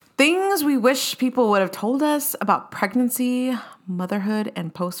things we wish people would have told us about pregnancy, motherhood,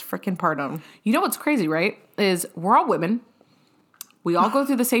 and post-frickin-partum. You know what's crazy, right? Is we're all women. We all go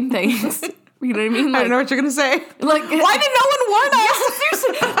through the same things. You know what I mean? I don't know what you're going to say. Like, why did no one warn us?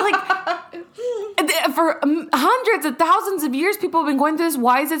 Seriously. Like, for hundreds of thousands of years, people have been going through this.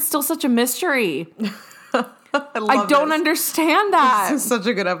 Why is it still such a mystery? I don't understand that. This is such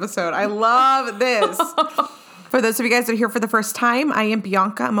a good episode. I love this. For those of you guys that are here for the first time, I am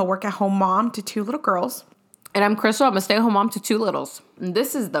Bianca. I'm a work-at-home mom to 2 little girls. And I'm Crystal. I'm a stay-at-home mom to 2 littles. And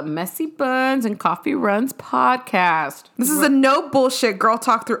this is the Messy Buns and Coffee Runs podcast. This is a no bullshit girl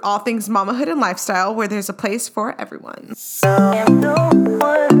talk through all things mamahood and lifestyle, where there's a place for everyone.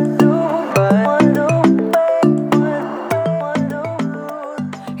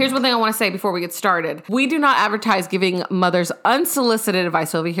 Here's one thing I want to say before we get started. We do not advertise giving mothers unsolicited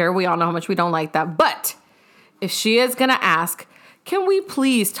advice over here. We all know how much we don't like that. But if she is going to ask, can we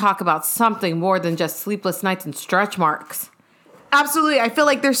please talk about something more than just sleepless nights and stretch marks? Absolutely. I feel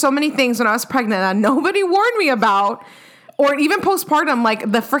like there's so many things when I was pregnant that nobody warned me about. Or even postpartum, like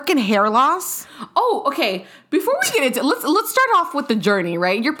the freaking hair loss. Oh, okay. Before we get into let's start off with the journey,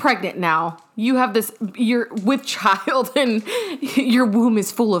 right? You're pregnant now. You have this, you're with child and your womb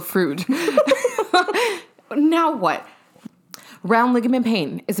is full of fruit. Now what? Round ligament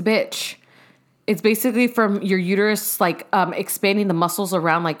pain is a bitch. It's basically from your uterus, like expanding the muscles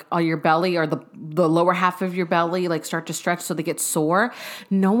around like your belly or the lower half of your belly, like start to stretch so they get sore.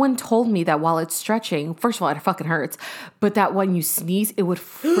 No one told me that while it's stretching, first of all, it fucking hurts, but that when you sneeze, it would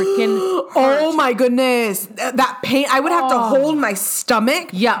freaking hurt. Oh my goodness. That pain, I would have to hold my stomach.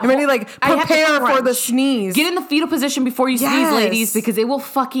 Yeah. And really like prepare for the sneeze. Get in the fetal position before you sneeze, ladies, because it will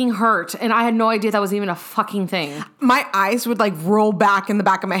fucking hurt. And I had no idea that was even a fucking thing. My eyes would like roll back in the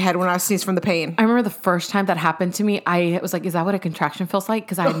back of my head when I sneezed from the pain. I remember the first time that happened to me, I was like, is that what a contraction feels like?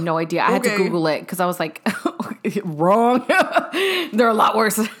 Because I had no idea. I had to Google it because I was like, wrong. They're a lot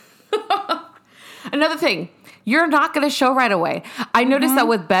worse. Another thing, you're not going to show right away. I noticed that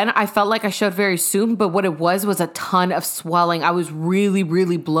with Ben, I felt like I showed very soon, but what it was a ton of swelling. I was really,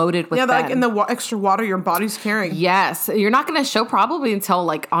 really bloated with Ben. Yeah, like in the extra water your body's carrying. Yes. You're not going to show probably until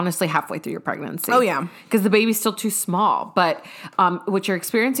like honestly halfway through your pregnancy. Oh, yeah. Because the baby's still too small. But what you're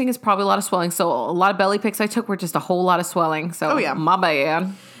experiencing is probably a lot of swelling. So a lot of belly pics I took were just a whole lot of swelling. So my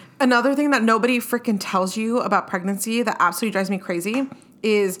bad. Another thing that nobody freaking tells you about pregnancy that absolutely drives me crazy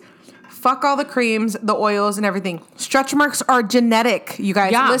is fuck all the creams, the oils, and everything. Stretch marks are genetic, you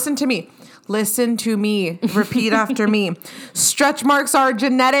guys. Yeah. Listen to me. Listen to me. Repeat after me. Stretch marks are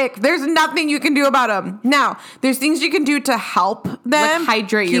genetic. There's nothing you can do about them. Now, there's things you can do to help them. Like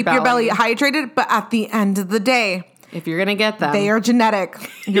hydrate keep your belly hydrated. But at the end of the day, if you're going to get them, they are genetic.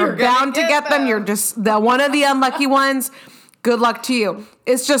 You're bound to get them. You're just one of the unlucky ones. Good luck to you.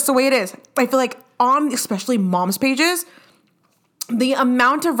 It's just the way it is. I feel like on especially moms' pages, the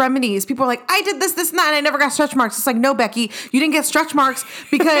amount of remedies, people are like, I did this, and that, and I never got stretch marks. It's like, no, Becky, you didn't get stretch marks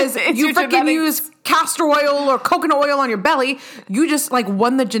because you freaking use castor oil or coconut oil on your belly. You just like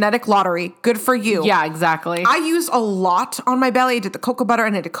won the genetic lottery. Good for you. Yeah, exactly. I used a lot on my belly. I did the cocoa butter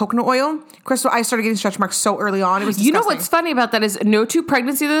and I did coconut oil. Crystal, I started getting stretch marks so early on. It was disgusting. You know what's funny about that is no two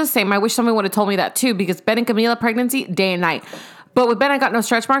pregnancies are the same. I wish someone would have told me that too, because Ben and Camila pregnancy, day and night. But with Ben, I got no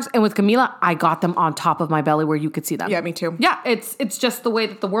stretch marks. And with Camila, I got them on top of my belly where you could see them. Yeah, me too. Yeah, it's just the way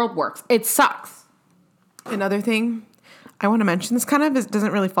that the world works. It sucks. Another thing I want to mention, this kind of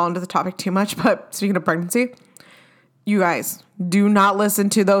doesn't really fall into the topic too much, but speaking of pregnancy, you guys, do not listen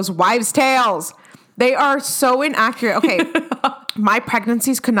to those wives' tales. They are so inaccurate. Okay, my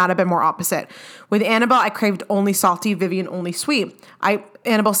pregnancies could not have been more opposite. With Annabelle, I craved only salty, Vivian only sweet.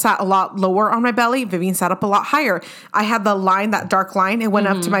 Annabelle sat a lot lower on my belly. Vivian sat up a lot higher. I had the line, that dark line. It went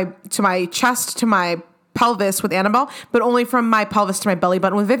up to my chest, to my pelvis with Annabelle, but only from my pelvis to my belly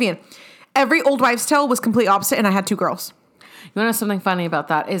button with Vivian. Every old wives' tale was complete opposite, and I had 2 girls. You want to know something funny about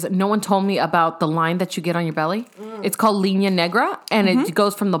that is no one told me about the line that you get on your belly. It's called linea negra, and it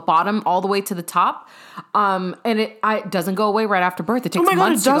goes from the bottom all the way to the top. And it doesn't go away right after birth. It takes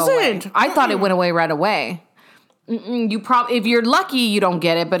months to go away. I thought it went away right away. You probably, if you're lucky, you don't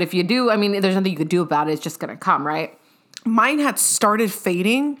get it. But if you do, I mean, there's nothing you could do about it. It's just going to come, right? Mine had started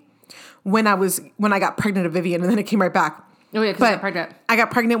fading when I got pregnant of Vivian, and then it came right back. Oh yeah, because I got pregnant. I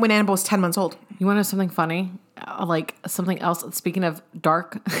got pregnant when Annabelle was 10 months old. You want to know something funny? Like something else. Speaking of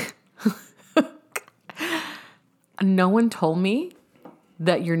dark, no one told me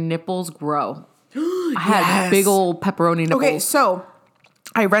that your nipples grow. I had big old pepperoni nipples. Okay, so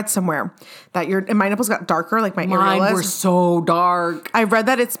I read somewhere that my nipples got darker, like my Mine areolas were so dark. I read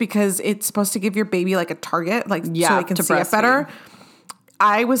that it's because it's supposed to give your baby like a target, like so they can see it breastfeed. better.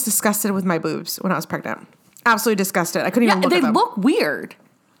 I was disgusted with my boobs when I was pregnant. Absolutely disgusted. I couldn't even look at them. They look weird.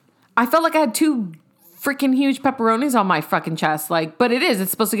 I felt like I had 2 freaking huge pepperonis on my fucking chest. Like, but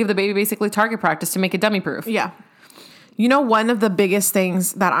it's supposed to give the baby basically target practice to make it dummy proof. Yeah. You know, one of the biggest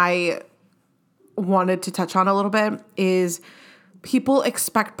things that I wanted to touch on a little bit is people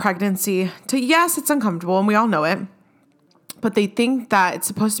expect pregnancy to, yes, it's uncomfortable and we all know it, but they think that it's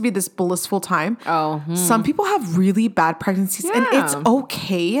supposed to be this blissful time. Some people have really bad pregnancies and it's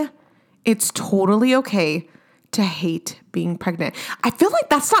okay. It's totally okay to hate being pregnant. I feel like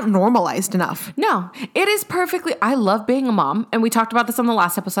that's not normalized enough. No, it is perfectly. I love being a mom. And we talked about this on the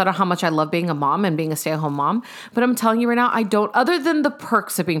last episode of how much I love being a mom and being a stay-at-home mom. But I'm telling you right now, I don't, other than the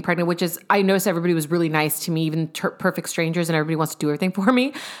perks of being pregnant, which is, I noticed everybody was really nice to me, even perfect strangers, and everybody wants to do everything for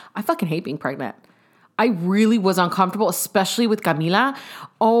me. I fucking hate being pregnant. I really was uncomfortable, especially with Camila.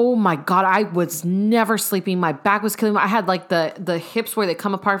 Oh my God, I was never sleeping. My back was killing me. I had like the hips where they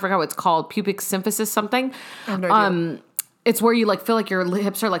come apart. I forgot what it's called. Pubic symphysis something. I have no idea. It's where you like feel like your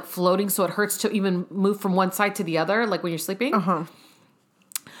hips are like floating, so it hurts to even move from one side to the other, like when you're sleeping.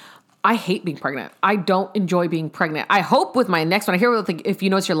 I hate being pregnant. I don't enjoy being pregnant. I hope with my next one, I hear if you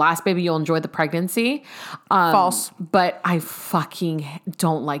know it's your last baby, you'll enjoy the pregnancy. False. But I fucking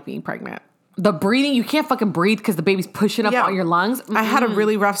don't like being pregnant. The breathing, you can't fucking breathe because the baby's pushing up on your lungs. I had a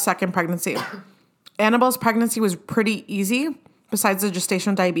really rough second pregnancy. Annabelle's pregnancy was pretty easy, besides the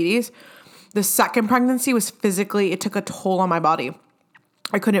gestational diabetes. The second pregnancy was physically, it took a toll on my body.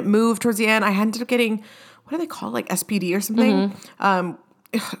 I couldn't move towards the end. I ended up getting, what do they call it, like SPD or something?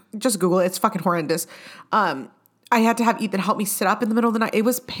 Just Google it. It's fucking horrendous. I had to have Ethan help me sit up in the middle of the night. It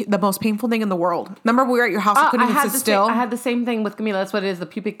was the most painful thing in the world. Remember we were at your house? I couldn't even sit still. I had the same thing with Camila. That's what it is, the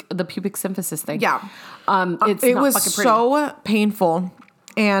pubic symphysis thing. Yeah. It was so painful.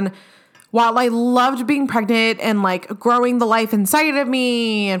 And while I loved being pregnant and like growing the life inside of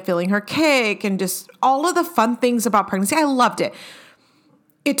me and feeling her kick and just all of the fun things about pregnancy, I loved it.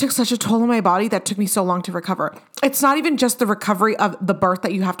 It took such a toll on my body that took me so long to recover. It's not even just the recovery of the birth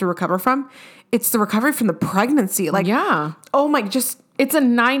that you have to recover from. It's the recovery from the pregnancy. Like, oh my, it's a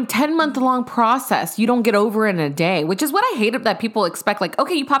 9-10 month long process. You don't get over in a day, which is what I hate that people expect. Like,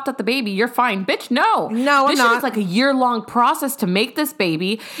 okay, you popped out the baby, you're fine. Bitch, no. This shit is like a year-long process to make this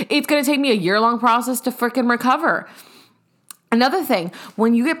baby. It's going to take me a year-long process to freaking recover. Another thing,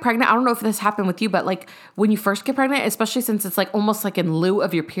 when you get pregnant, I don't know if this happened with you, but like when you first get pregnant, especially since it's like almost like in lieu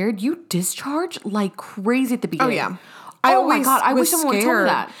of your period, you discharge like crazy at the beginning. Oh, yeah. My God, I wish someone would tell me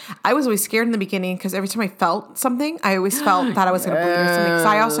that. I was always scared in the beginning because every time I felt something, I always felt that I was going to bleed or something.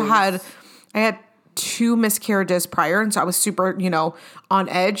 Because I had 2 miscarriages prior, and so I was super, on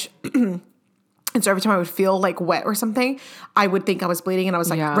edge. And so every time I would feel like wet or something, I would think I was bleeding and I was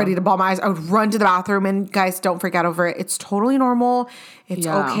like ready to bawl my eyes. I would run to the bathroom, and guys, don't freak out over it. It's totally normal. It's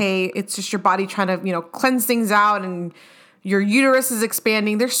okay. It's just your body trying to, cleanse things out, and your uterus is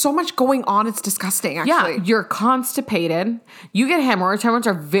expanding. There's so much going on. It's disgusting, actually. Yeah, you're constipated. You get hemorrhoids. Hemorrhoids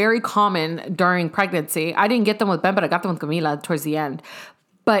are very common during pregnancy. I didn't get them with Ben, but I got them with Camila towards the end.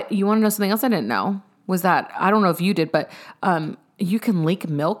 But you want to know something else I didn't know? Was that, I don't know if you did, but you can leak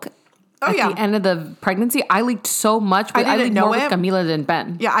milk at the end of the pregnancy. I leaked so much, but I leaked more with Camila than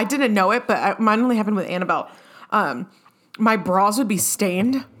Ben. Yeah, I didn't know it, but mine only happened with Annabelle. My bras would be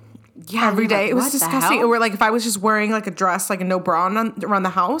stained every day. It was disgusting. Or like if I was just wearing like a dress, like a no bra around the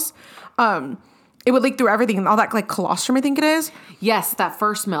house, it would leak through everything and all that like colostrum, I think it is. Yes, that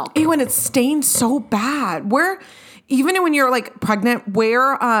first milk. Ew, and it stained so bad. Even when you're like pregnant,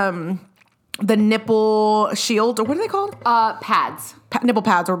 wear the nipple shield, or what are they called? Pads. Nipple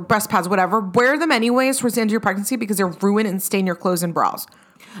pads or breast pads, whatever. Wear them anyways towards the end of your pregnancy because they'll ruin and stain your clothes and bras.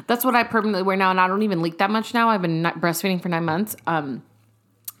 That's what I permanently wear now, and I don't even leak that much now. I've been breastfeeding for 9 months.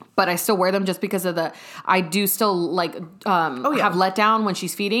 But I still wear them just because of I do still like have let down when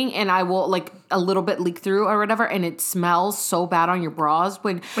she's feeding, and I will like a little bit leak through or whatever, and it smells so bad on your bras.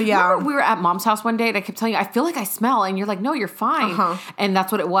 Remember we were at Mom's house one day and I kept telling you, I feel like I smell, and you're like, no, you're fine. And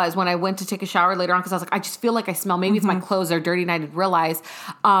that's what it was when I went to take a shower later on, because I was like, I just feel like I smell. Maybe it's my clothes are dirty, and I didn't realize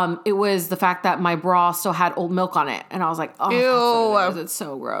it was the fact that my bra still had old milk on it, and I was like, oh, ew, that's what it is. It's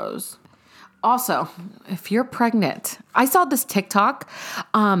so gross. Also, if you're pregnant, I saw this TikTok.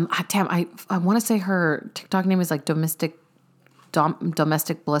 I want to say her TikTok name is like domestic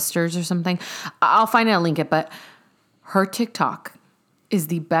blisters or something. I'll find it and link it. But her TikTok is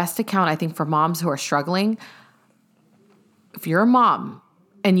the best account, I think, for moms who are struggling. If you're a mom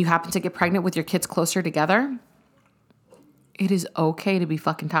and you happen to get pregnant with your kids closer together, it is okay to be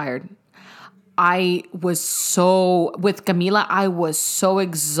fucking tired. With Camila, I was so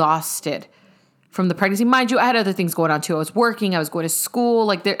exhausted from the pregnancy. Mind you, I had other things going on too. I was working, I was going to school,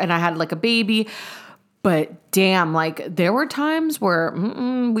 like there, and I had like a baby. But damn, like there were times where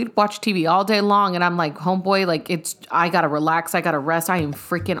we'd watch TV all day long, and I'm like, homeboy, like I gotta relax, I gotta rest. I am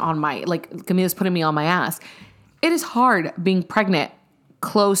freaking on my, like Camila's putting me on my ass. It is hard being pregnant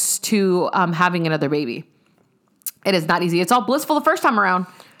close to having another baby. It is not easy. It's all blissful the first time around.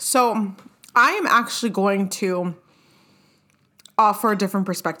 So I am actually going to offer a different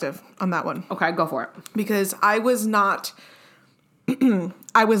perspective on that one. Okay, go for it. Because I was not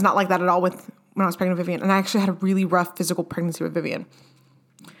like that at all when I was pregnant with Vivian. And I actually had a really rough physical pregnancy with Vivian.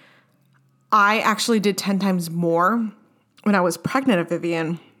 I actually did 10 times more when I was pregnant with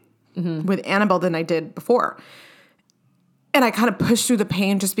Vivian with Annabelle than I did before. And I kind of pushed through the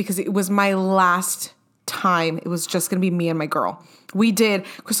pain just because it was my last time. It was just going to be me and my girl.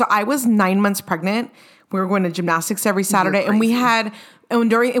 So I was 9 months pregnant. We were going to gymnastics every Saturday. And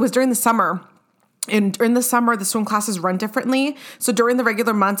it was during the summer. And during the summer, the swim classes run differently. So during the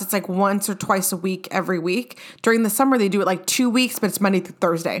regular months, it's like once or twice a week every week. During the summer, they do it like 2 weeks, but it's Monday through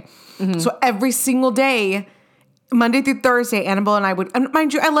Thursday. So every single day, Monday through Thursday, Annabelle and I would, and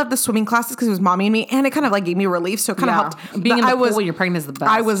mind you, I loved the swimming classes because it was mommy and me, and it kind of like gave me relief. So it kind of helped. Being in the pool when you're pregnant is the best.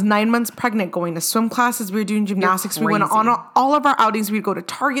 I was 9 months pregnant going to swim classes. We were doing gymnastics. We went on all of our outings. We'd go to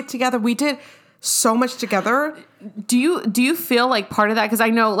Target together. We did so much together. Do you feel like part of that? Because I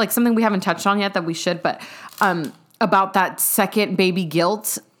know like something we haven't touched on yet that we should, but about that second baby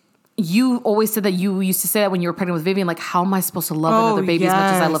guilt. You always said that you used to say that when you were pregnant with Vivian, like, how am I supposed to love another baby as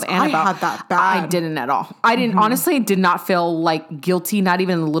much as I love Annabelle? I had that bad. I didn't at all. I didn't, honestly, did not feel like guilty, not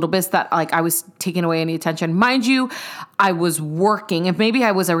even a little bit that like I was taking away any attention. Mind you, I was working, and maybe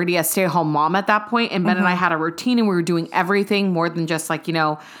I was already a stay-at-home mom at that point, and Ben and I had a routine, and we were doing everything more than just like,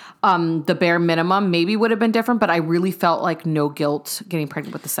 the bare minimum. Maybe would have been different, but I really felt like no guilt getting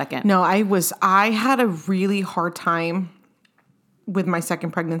pregnant with the second. No, I had a really hard time with my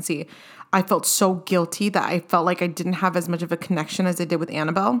second pregnancy. I felt so guilty that I felt like I didn't have as much of a connection as I did with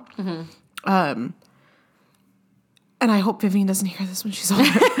Annabelle. And I hope Vivian doesn't hear this when she's older.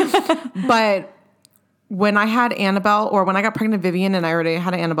 But when I had Annabelle, or when I got pregnant with Vivian and I already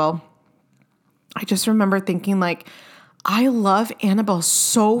had Annabelle, I just remember thinking like, I love Annabelle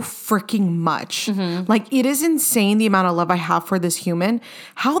so freaking much. Like, it is insane the amount of love I have for this human.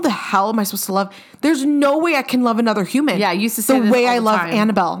 How the hell am I supposed to love? There's no way I can love another human. Yeah, I used to say the this way all I the love time.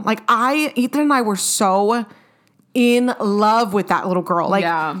 Annabelle. Like, Ethan and I were so in love with that little girl.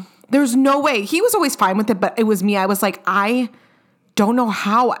 Like, there's no way. He was always fine with it, but it was me. I was like, I don't know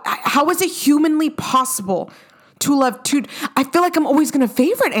how. How is it humanly possible to love two? I feel like I'm always going to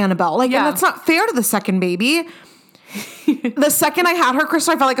favorite Annabelle. Like, and that's not fair to the second baby. The second I had her,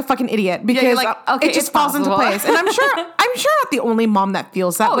 Crystal, I felt like a fucking idiot because it just falls into place. And I'm sure not the only mom that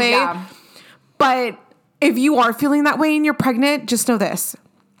feels that way. Yeah. But if you are feeling that way and you're pregnant, just know this.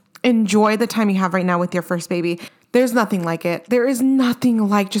 Enjoy the time you have right now with your first baby. There's nothing like it. There is nothing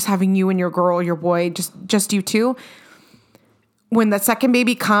like just having you and your girl, your boy, just you two. When that second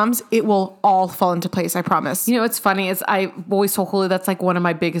baby comes, it will all fall into place, I promise. What's funny is I've always told Julio that's like one of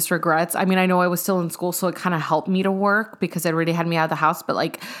my biggest regrets. I mean, I know I was still in school, so it kind of helped me to work because it already had me out of the house. But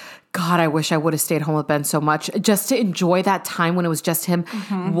like, God, I wish I would have stayed home with Ben so much just to enjoy that time when it was just him,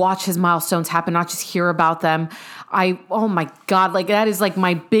 watch his milestones happen, not just hear about them. Oh my God, like that is like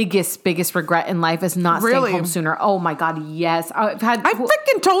my biggest regret in life is not staying home sooner. Oh my God, yes. I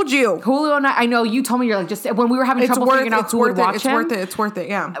freaking told you. Julio and I know you told me you're like, just when we were having trouble figuring out who would watch him. It's worth it,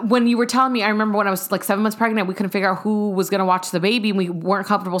 yeah. When you were telling me, I remember when I was like 7 months pregnant, we couldn't figure out who was going to watch the baby and we weren't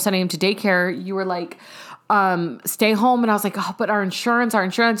comfortable sending him to daycare. You were like, stay home. And I was like, oh, but our insurance.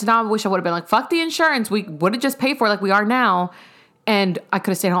 Now I wish I would have been like, fuck the insurance. We would have just paid for it like we are now. And I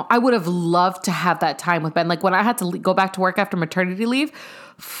could have stayed home. I would have loved to have that time with Ben. Like when I had to go back to work after maternity leave,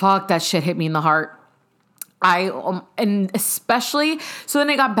 fuck, that shit hit me in the heart. And especially, so then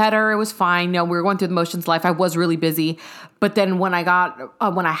it got better. It was fine. We were going through the motions of life. I was really busy. But then when I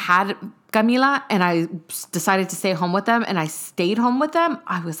had Camila and I decided to stay home with them and I stayed home with them,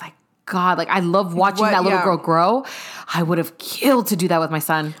 I was like, God, like I love watching that little girl grow. I would have killed to do that with my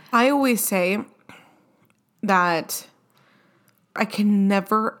son. I always say that I can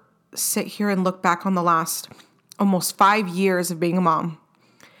never sit here and look back on the last almost 5 years of being a mom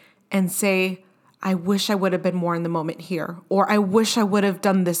and say, I wish I would have been more in the moment here, or I wish I would have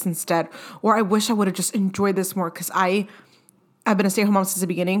done this instead, or I wish I would have just enjoyed this more, because I've been a stay-at-home mom since the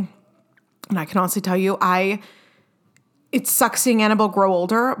beginning, and I can honestly tell you, it sucks seeing Annabelle grow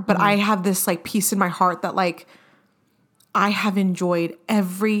older, but I have this like peace in my heart that like I have enjoyed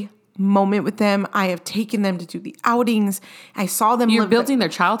every moment with them. I have taken them to do the outings. I saw them. You're building their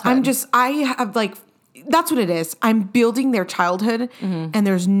childhood. I have like, that's what it is. I'm building their childhood, and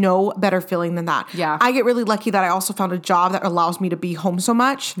there's no better feeling than that. Yeah. I get really lucky that I also found a job that allows me to be home so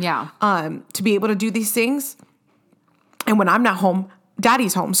much. Yeah. To be able to do these things. And when I'm not home,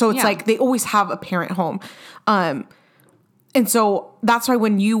 daddy's home. So it's like they always have a parent home. And so that's why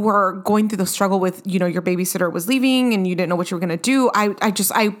when you were going through the struggle with, your babysitter was leaving and you didn't know what you were going to do,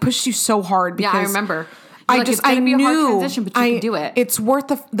 I pushed you so hard because I remember. It's gonna be a hard transition, but you can do it. It's worth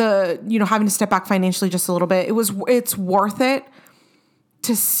the having to step back financially just a little bit. It's worth it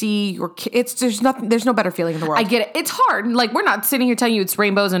to see your kids. There's no better feeling in the world. I get it. It's hard. Like, we're not sitting here telling you it's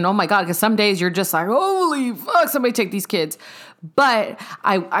rainbows and oh my God, because some days you're just like, holy fuck, somebody take these kids. But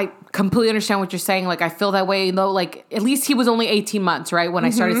I completely understand what you're saying. Like, I feel that way, though. Like, at least he was only 18 months, right? When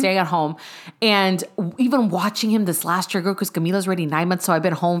I started staying at home. And even watching him this last year ago, because Camila's already 9 months, so I've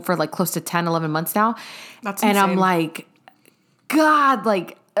been home for like close to 10, 11 months now. That's insane. And I'm like, God,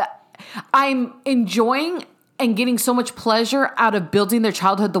 like, I'm enjoying and getting so much pleasure out of building their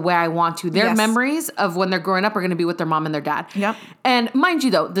childhood the way I want to. Their memories of when they're growing up are going to be with their mom and their dad. Yep. And mind you,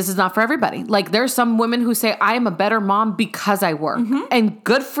 though, this is not for everybody. Like, there's some women who say, I am a better mom because I work. And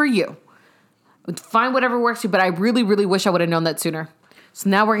good for you. Find whatever works for you. But I really, really wish I would have known that sooner. So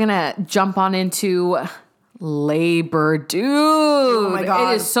now we're going to jump on into labor. Dude. Oh, my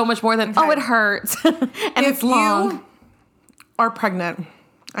God. It is so much more than, it hurts. And it's long. If you are pregnant,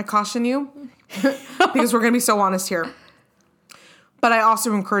 I caution you. Because we're going to be so honest here. But I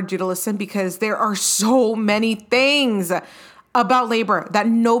also encourage you to listen because there are so many things about labor that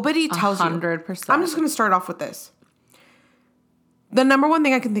nobody tells 100%. you. I'm just going to start off with this. The number one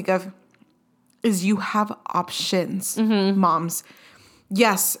thing I can think of is you have options, moms.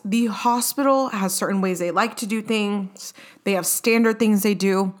 Yes, the hospital has certain ways they like to do things. They have standard things they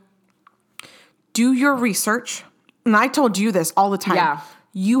do. Do your research. And I told you this all the time. Yeah.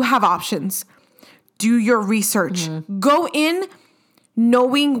 You have options. Do your research. Go in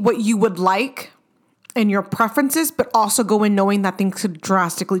knowing what you would like and your preferences, but also go in knowing that things could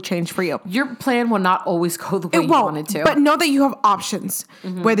drastically change for you. Your plan will not always go the way you want it to. But know that you have options.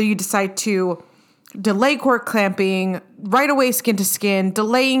 Whether you decide to delay cord clamping, right away skin to skin,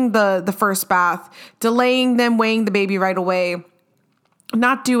 delaying the first bath, delaying them weighing the baby right away,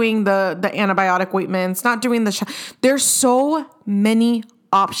 not doing the antibiotic ointments, not doing there's so many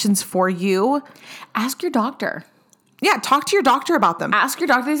options for you. Ask your doctor. Yeah, talk to your doctor about them. Ask your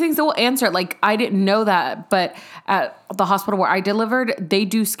doctor these things. They will answer it. Like, I didn't know that, but at the hospital where I delivered, they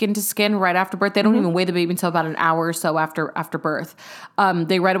do skin to skin right after birth. They don't even weigh the baby until about an hour or so after birth.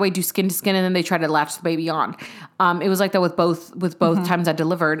 They right away do skin to skin, and then they try to latch the baby on. It was like that with both times I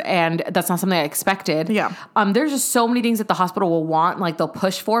delivered, and that's not something I expected. Yeah. There's just so many things that the hospital will want, like they'll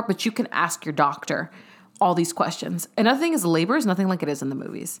push for, but you can ask your doctor all these questions. Another thing is labor is nothing like it is in the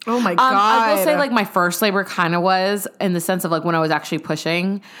movies. Oh my God. I will say like my first labor kind of was in the sense of like when I was actually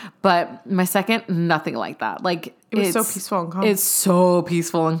pushing, but my second, nothing like that. Like it was so peaceful and calm. It's so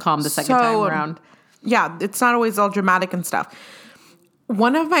peaceful and calm the second time around. Yeah, it's not always all dramatic and stuff.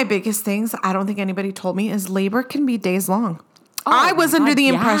 One of my biggest things I don't think anybody told me is labor can be days long. I was under the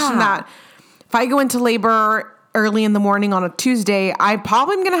impression that if I go into labor early in the morning on a Tuesday, I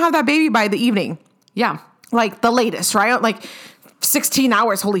probably am going to have that baby by the evening. Yeah. Like the latest, right? Like 16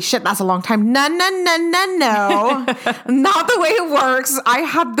 hours. Holy shit, that's a long time. No. Not the way it works. I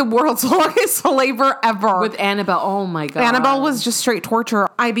had the world's longest labor ever. With Annabelle. Oh my God. Annabelle was just straight torture.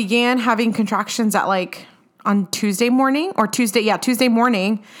 I began having contractions at on Tuesday morning,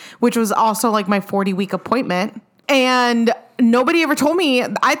 which was also like my 40-week appointment. And nobody ever told me.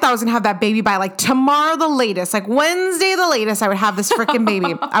 I thought I was going to have that baby by tomorrow the latest. Wednesday the latest, I would have this freaking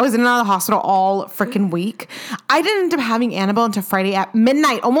baby. I was in and out of the hospital all freaking week. I didn't end up having Annabelle until Friday at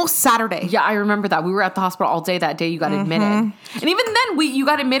midnight, almost Saturday. Yeah, I remember that. We were at the hospital all day that day. You got admitted. And even then, you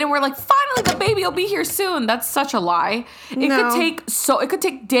got admitted and we're like, finally, the baby will be here soon. That's such a lie. It could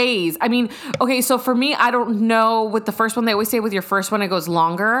take days. I mean, okay, so for me, I don't know with the first one. They always say with your first one, it goes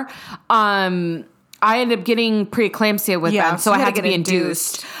longer. I ended up getting preeclampsia with them, so I had to be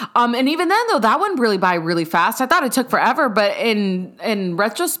induced. And even then, though, that went really fast. I thought it took forever, but in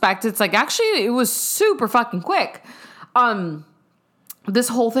retrospect, it's like actually it was super fucking quick. This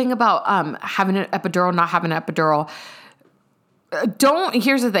whole thing about having an epidural, not having an epidural.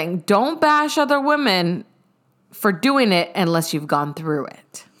 Here's the thing: don't bash other women for doing it unless you've gone through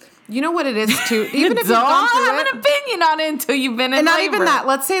it. You know what it is too. Even if you've Don't gone through have it, an opinion on it until you've been in and not labor. even that.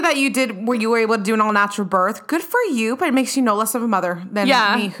 Let's say that you were able to do an all natural birth. Good for you, but it makes you no less of a mother than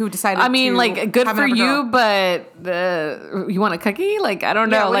me, who decided. I mean, to like, good have for an you, epidural. but you want a cookie? Like, I don't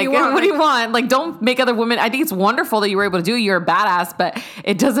know. Yeah, what do like, you want? what do you want? Like, don't make other women. I think it's wonderful that you were able to do it. You're a badass, but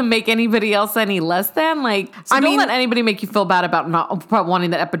it doesn't make anybody else any less than. Like, so don't let anybody make you feel bad about not wanting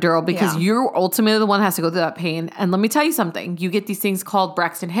that epidural, because you're ultimately the one that has to go through that pain. And let me tell you something. You get these things called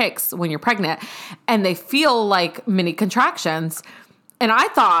Braxton Hicks when you're pregnant, and they feel like mini contractions. And I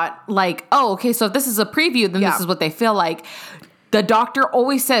thought, like, oh, okay, so if this is a preview, then this is what they feel like. The doctor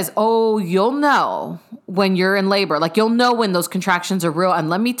always says, oh, you'll know when you're in labor. Like, you'll know when those contractions are real. And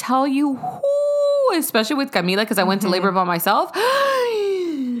let me tell you, especially with Camila, because I went to labor by myself,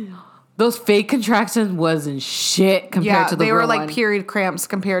 those fake contractions wasn't shit compared to the real one. They were like period cramps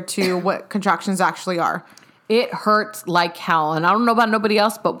compared to what contractions actually are. It hurts like hell. And I don't know about nobody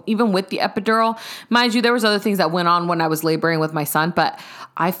else, but even with the epidural, mind you, there was other things that went on when I was laboring with my son, but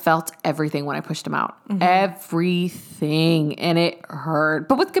I felt everything when I pushed him out. Mm-hmm. Everything. And it hurt.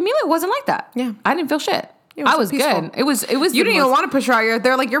 But with Camila, it wasn't like that. Yeah. I didn't feel shit. I was peaceful. Good. It was. You didn't even want to push her out.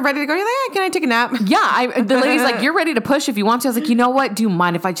 They're like, you're ready to go. You're like, yeah, can I take a nap? Yeah. The lady's like, you're ready to push if you want to. I was like, you know what? Do you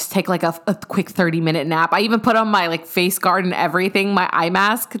mind if I just take like a quick 30-minute nap? I even put on my like face guard and everything, my eye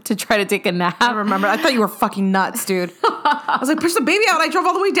mask to try to take a nap. I remember. I thought you were fucking nuts, dude. I was like, push the baby out. I drove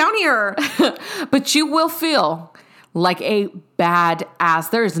all the way down here. But you will feel like a bad ass.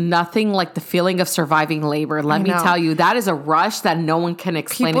 There is nothing like the feeling of surviving labor. Let me tell you, that is a rush that no one can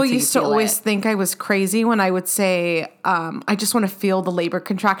explain. People used to always think I was crazy when I would say, I just want to feel the labor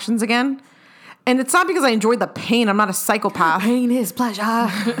contractions again. And it's not because I enjoyed the pain. I'm not a psychopath. Pain is pleasure.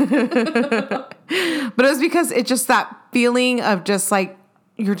 But it was because it's just that feeling of just like,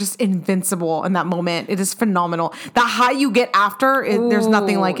 you're just invincible in that moment. It is phenomenal. The high you get after, there's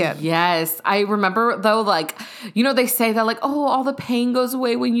nothing like it. Yes. I remember though, like, you know, they say that like, oh, all the pain goes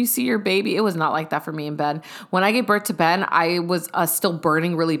away when you see your baby. It was not like that for me in Ben. When I gave birth to Ben, I was still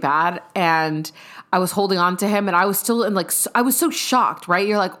burning really bad, and I was holding on to him, and I was still in like, I was so shocked, right?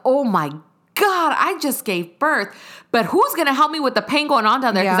 You're like, oh my God, I just gave birth. But who's going to help me with the pain going on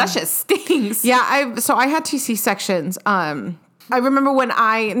down there? Because that shit stings. Yeah. I had 2 C-sections. I remember when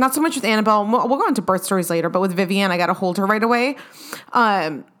not so much with Annabelle, we'll go into birth stories later, but with Vivian, I got to hold her right away.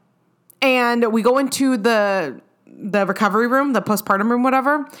 And we go into the recovery room, the postpartum room,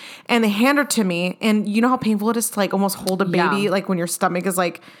 whatever, and they hand her to me. And you know how painful it is to like almost hold a baby, like when your stomach is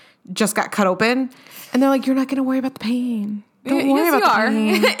like just got cut open. And they're like, you're not going to worry about the pain. Don't worry about the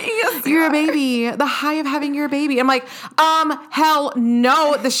pain. Yes, you're a baby. The high of having your baby. I'm like, hell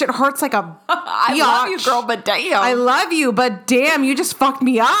no. This shit hurts like a I love you, girl, but damn. I love you, but damn, you just fucked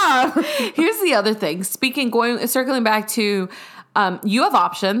me up. Here's the other thing. Circling back to, you have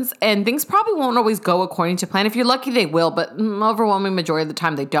options, and things probably won't always go according to plan. If you're lucky, they will, but overwhelming majority of the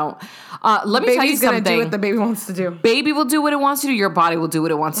time, they don't. Let me tell you something. Gonna do what the baby wants to do. Baby will do what it wants to do. Your body will do what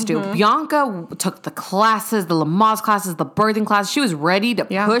it wants to do. Bianca took the classes, the Lamaze classes, the birthing classes. She was ready to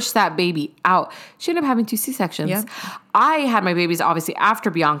push that baby out. She ended up having 2 C-sections. Yeah. I had my babies obviously after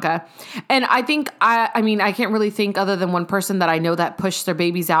Bianca. And I think, I mean, I can't really think other than one person that I know that pushed their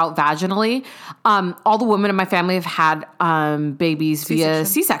babies out vaginally. All the women in my family have had babies via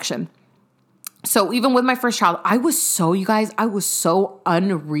C-section. So even with my first child, I was so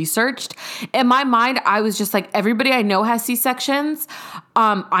unresearched. In my mind, I was just like, everybody I know has C-sections.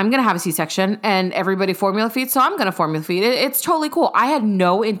 I'm going to have a C-section, and everybody formula feeds, so I'm going to formula feed. It's totally cool. I had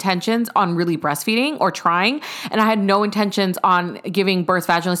no intentions on really breastfeeding or trying, and I had no intentions on giving birth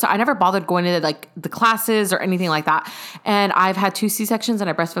vaginally. So I never bothered going to like the classes or anything like that. And I've had 2 C-sections,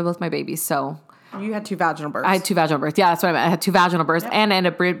 and I breastfed both my babies. So you had 2 vaginal births. I had 2 vaginal births. Yeah, that's what I meant. I had 2 vaginal births, and I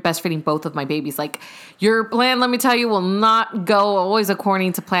ended up breastfeeding both of my babies. Like, your plan, let me tell you, will not go always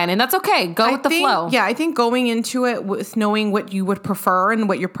according to plan. And that's okay. Go with the flow. Yeah, I think going into it with knowing what you would prefer and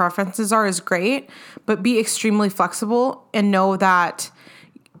what your preferences are is great. But be extremely flexible and know that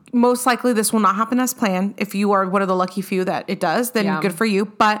most likely this will not happen as planned. If you are one of the lucky few that it does, then good for you.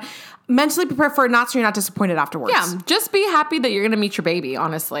 But mentally prepare for it, not so you're not disappointed afterwards. Yeah, just be happy that you're going to meet your baby,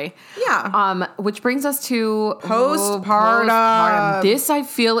 honestly. Yeah. Which brings us to postpartum. This, I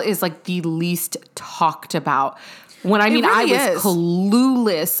feel, is like the least talked about. When I was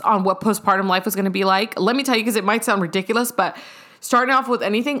clueless on what postpartum life was going to be like. Let me tell you, because it might sound ridiculous, but starting off with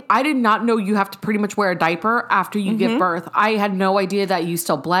anything, I did not know you have to pretty much wear a diaper after you give birth. I had no idea that you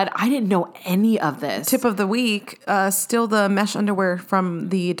still bled. I didn't know any of this. Tip of the week, still the mesh underwear from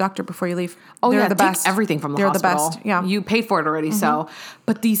the doctor before you leave. Oh, They're yeah, the take best. everything from the They're hospital. the best, yeah. You pay for it already, so.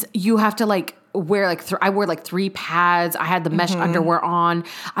 But these, you have to like wear like, I wore like 3 pads. I had the mesh underwear on.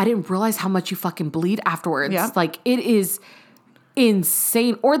 I didn't realize how much you fucking bleed afterwards. Yeah. Like, it is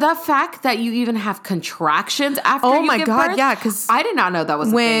insane. Or the fact that you even have contractions after Oh you my give God, birth. yeah, 'cause I did not know that was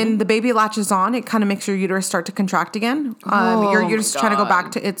a when thing. the baby latches on, it kind of makes your uterus start to contract again. Your uterus is trying to go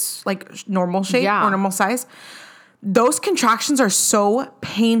back to its like normal shape Yeah. or normal size. Those contractions are so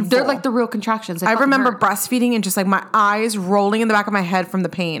painful. They're like the real contractions. They I fucking remember hurt. breastfeeding and just like my eyes rolling in the back of my head from the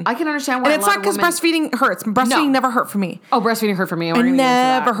pain. I can understand why And it's not because breastfeeding hurts. Breastfeeding never hurt for me. Oh, breastfeeding hurt for me. It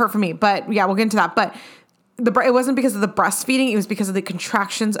never hurt for me. But yeah, we'll get into that. But it wasn't because of the breastfeeding. It was because of the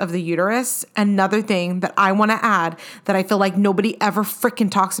contractions of the uterus. Another thing that I want to add that I feel like nobody ever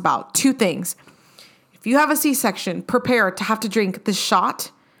freaking talks about. 2 things. If you have a C-section, prepare to have to drink the shot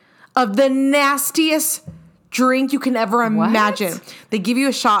of the nastiest drink you can ever imagine. They give you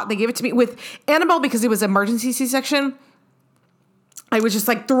a shot. They gave it to me with Annabelle because it was emergency C-section. I was just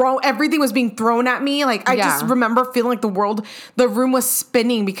like everything was being thrown at me. Like I just remember feeling like the room was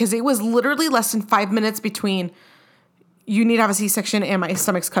spinning because it was literally less than 5 minutes between you need to have a C-section and my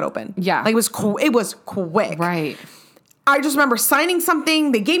stomach's cut open. Yeah. Like it was quick. Right. I just remember signing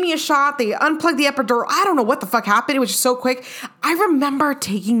something. They gave me a shot. They unplugged the epidural. I don't know what the fuck happened. It was just so quick. I remember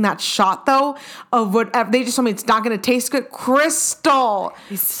taking that shot though of whatever. They just told me it's not going to taste good. Crystal.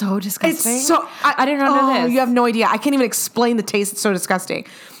 It's so disgusting. It's so. I didn't know this. You have no idea. I can't even explain the taste. It's so disgusting.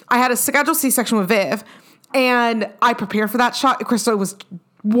 I had a scheduled C-section with Viv, and I prepared for that shot. Crystal, it was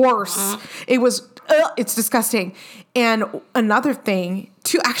worse. It was. It's disgusting. And another thing,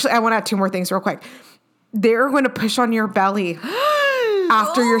 I want to add 2 more things real quick. They're going to push on your belly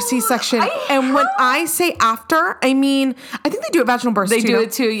after your C-section. And when I say after, I mean, I think they do it vaginal births too. They do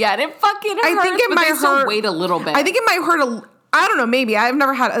it too. Yeah, and it fucking hurts. I think it but might they still hurt. wait a little bit. I think it might hurt I don't know, maybe. I've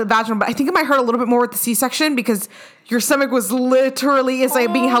never had a vaginal, but I think it might hurt a little bit more with the C-section because your stomach was literally, it's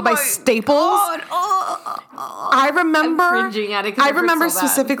like being held by staples. I remember, I'm cringing at it 'cause I it hurts remember so bad.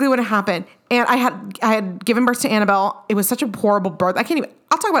 specifically when it happened. And I had given birth to Annabelle. It was such a horrible birth. I'll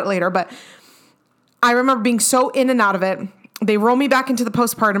talk about it later, but I remember being so in and out of it. They roll me back into the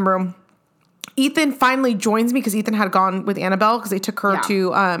postpartum room. Ethan finally joins me because Ethan had gone with Annabelle because they took her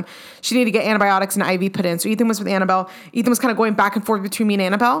to, she needed to get antibiotics and IV put in. So Ethan was with Annabelle. Ethan was kind of going back and forth between me and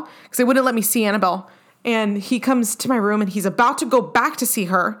Annabelle because they wouldn't let me see Annabelle. And he comes to my room and he's about to go back to see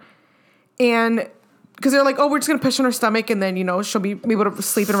her. And because they're like, oh, we're just going to push on her stomach and then, she'll be able to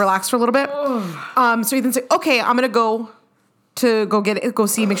sleep and relax for a little bit. So Ethan's like, okay, I'm going to go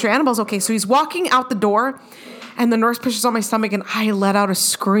see, make sure Annabelle's okay. So he's walking out the door and the nurse pushes on my stomach and I let out a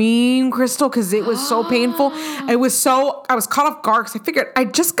scream, Crystal, because it was so painful. I was caught off guard because I figured I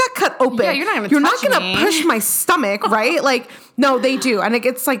just got cut open. Yeah, you're not gonna push my stomach, right? Like, no, they do. And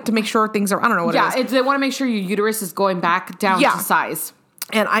it's like to make sure things are, I don't know what it is. They want to make sure your uterus is going back down to size.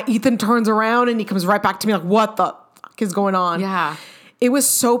 And Ethan turns around and he comes right back to me like, what the fuck is going on? Yeah. It was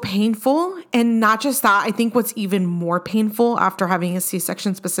so painful. And not just that, I think what's even more painful after having a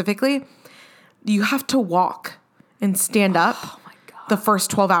C-section specifically, you have to walk and stand up the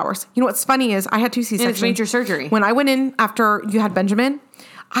first 12 hours. You know what's funny is I had 2 C-sections. And it's major surgery. When I went in after you had Benjamin,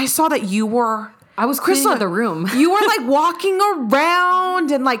 I saw that you were... I was cleaning the room. You were like walking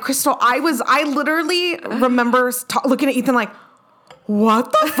around and like, Crystal, I literally remember looking at Ethan like,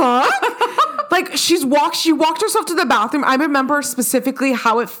 what the fuck? Like she walked herself to the bathroom. I remember specifically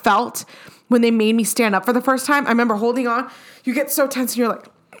how it felt when they made me stand up for the first time. I remember holding on. You get so tense and you're like,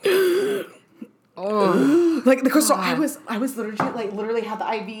 oh, like the Crystal. I was literally had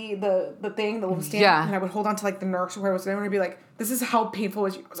the IV, the thing, the little stand, and I would hold on to like the nurse where I was going to be like, this is how painful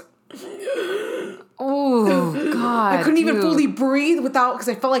it was. I was like, oh God, I couldn't even fully breathe because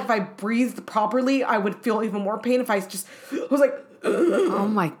I felt like if I breathed properly, I would feel even more pain if I was like, oh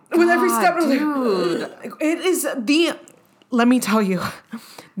my God, with every step, dude. It is let me tell you,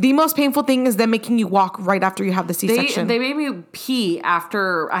 the most painful thing is them making you walk right after you have the C-section. They made me pee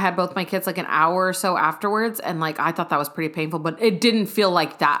after I had both my kids like an hour or so afterwards. And like, I thought that was pretty painful, but it didn't feel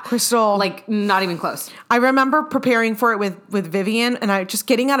like that. Crystal. Like not even close. I remember preparing for it with Vivian and I just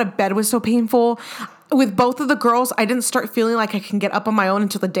getting out of bed was so painful. With both of the girls, I didn't start feeling like I can get up on my own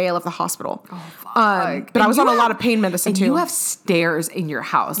until the day I left the hospital. Oh, fuck. But I was on a lot of pain medicine too. You have stairs in your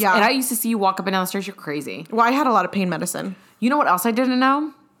house. Yeah. And I used to see you walk up and down the stairs. You're crazy. Well, I had a lot of pain medicine. You know what else I didn't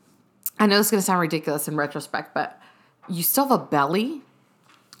know? I know this is going to sound ridiculous in retrospect, but you still have a belly?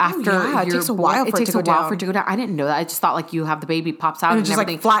 after yeah, it takes a while for it to go down. for it to go down. I didn't know that. I just thought like you have the baby pops out and it just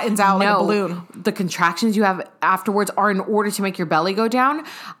everything like flattens out like a balloon. The contractions you have afterwards are in order to make your belly go down.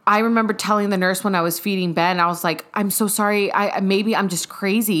 I remember telling the nurse when I was feeding Ben, I was like, I'm so sorry. Maybe I'm just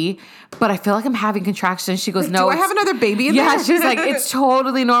crazy, but I feel like I'm having contractions. She goes, no. Do I have another baby in there? Yeah, she's like, it's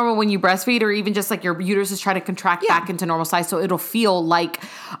totally normal when you breastfeed, or even just like your uterus is trying to contract back into normal size, so it'll feel like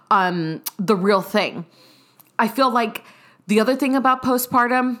the real thing. I feel like the other thing about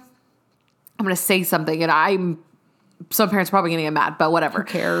postpartum, I'm going to say something, and some parents are probably going to get mad, but whatever. Who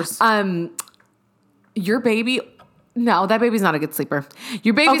cares? Your baby, no, that baby's not a good sleeper.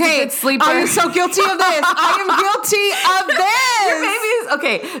 Your baby's a good sleeper. I am so guilty of this. I am guilty of this. Your baby is,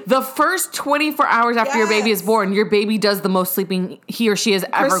 okay, the first 24 hours after your baby is born, your baby does the most sleeping he or she is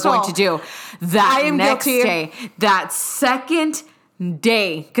ever going to do. That next day, that second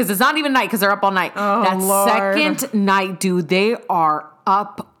day, because it's not even night because they're up all night. Oh, that Lord. second night, dude, they are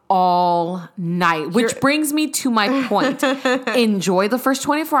up all night, which brings me to my point. Enjoy the first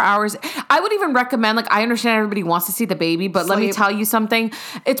 24 hours. I would even recommend, like, I understand everybody wants to see the baby, but let me tell you something.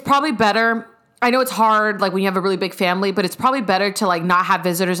 It's probably better. I know it's hard, like when you have a really big family, but it's probably better to like not have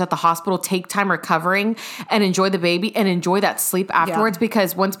visitors at the hospital, take time recovering and enjoy the baby and enjoy that sleep afterwards,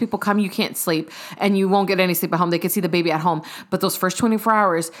 because once people come, you can't sleep and you won't get any sleep at home. They can see the baby at home. But those first 24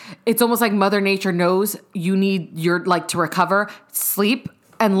 hours, it's almost like Mother Nature knows you need your like to recover, sleep,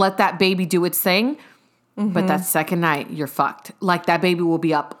 and let that baby do its thing. Mm-hmm. But that second night, you're fucked. Like that baby will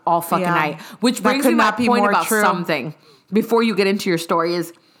be up all fucking night. Which brings me to my point about something before you get into your story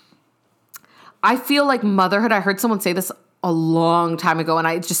is, I feel like motherhood, I heard someone say this a long time ago and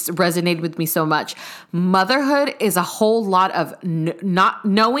it just resonated with me so much. Motherhood is a whole lot of not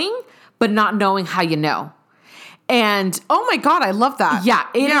knowing, but not knowing how you know. And oh my God, I love that. Yeah,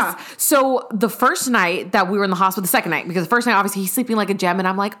 it is. So the first night that we were in the hospital, the second night, because the first night, obviously, he's sleeping like a gem. And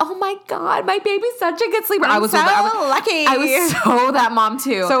I'm like, oh my God, my baby's such a good sleeper. I was lucky. I was so that mom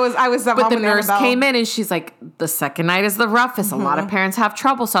too. So I was that but mom. But the nurse came in and she's like, the second night is the roughest. Mm-hmm. A lot of parents have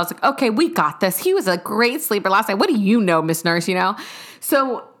trouble. So I was like, okay, we got this. He was a great sleeper last night. What do you know, Miss Nurse, you know?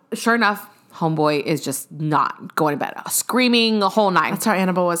 So sure enough, homeboy is just not going to bed, screaming the whole night. That's how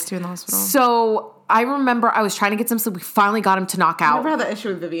Annabelle was too in the hospital. So I remember I was trying to get some sleep. We finally got him to knock out. I never had that issue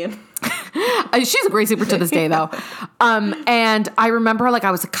with Vivian. She's a great sleeper to this day, though. And I remember, like,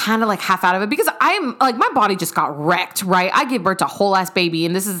 I was kind of like half out of it because I'm like, my body just got wrecked, right? I gave birth to a whole ass baby,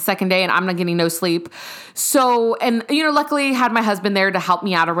 and this is the second day, and I'm not getting no sleep. So, and you know, luckily I had my husband there to help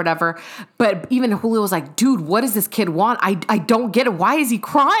me out or whatever. But even Julio was like, dude, what does this kid want? I don't get it. Why is he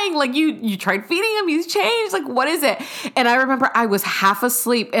crying? Like, you tried feeding him, he's changed. Like, what is it? And I remember I was half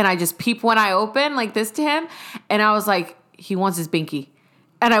asleep, and I just peeped one eye open like this to him, and I was like, he wants his binky.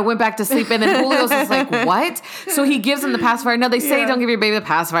 And I went back to sleep, and then Julio's was like, what? So he gives him the pacifier. No, they say don't give your baby the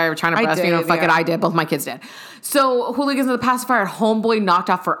pacifier. We're trying to breastfeed him. Fuck it, I did. Both my kids did. So Julio gives him the pacifier, and homeboy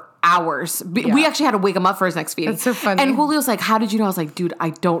knocked out for hours. We actually had to wake him up for his next feeding. That's so funny. And Julio's like, how did you know? I was like, dude, I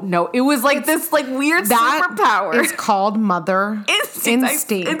don't know. It was like this like weird superpower. It's called mother instincts.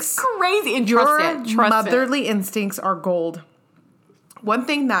 It's crazy. And Your motherly instincts are gold. One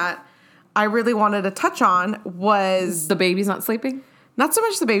thing that I really wanted to touch on was... the baby's not sleeping? Not so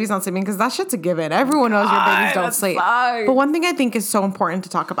much the baby's not sleeping, because that shit's a given. Everyone knows your babies don't sleep. But one thing I think is so important to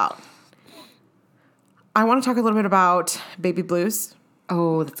talk about. I want to talk a little bit about baby blues.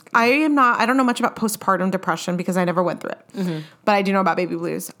 Oh, that's good. I don't know much about postpartum depression because I never went through it. Mm-hmm. But I do know about baby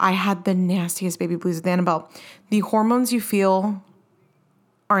blues. I had the nastiest baby blues with Annabelle. The hormones you feel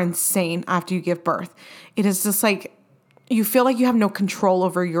are insane after you give birth. It is just like, you feel like you have no control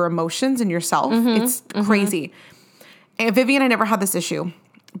over your emotions and yourself. Mm-hmm. It's crazy. And Vivian, I never had this issue.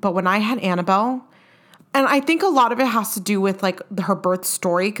 But when I had Annabelle, and I think a lot of it has to do with like her birth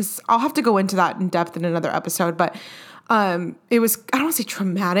story, because I'll have to go into that in depth in another episode. But it was, I don't want to say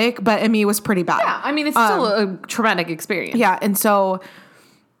traumatic, but I mean, it was pretty bad. Yeah, I mean, it's still a traumatic experience. Yeah, and so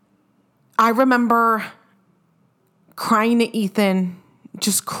I remember crying to Ethan,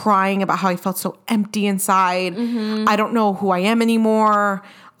 just crying about how I felt so empty inside. Mm-hmm. I don't know who I am anymore.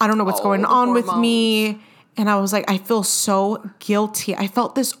 I don't know what's going on with me. And I was like, I feel so guilty. I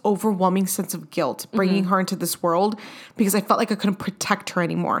felt this overwhelming sense of guilt bringing her into this world because I felt like I couldn't protect her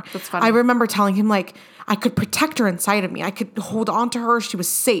anymore. That's funny. I remember telling him, like, I could protect her inside of me. I could hold on to her. She was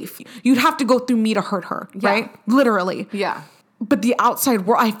safe. You'd have to go through me to hurt her, right? Literally. Yeah. But the outside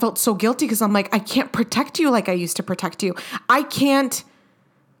world, I felt so guilty because I'm like, I can't protect you like I used to protect you. I can't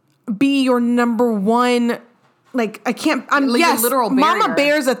be your number one. Like, I can't. I'm like yes, a literal barrier. Mama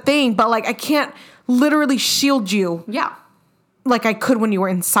bear's a thing, but like, I can't literally shield you. Yeah. Like I could when you were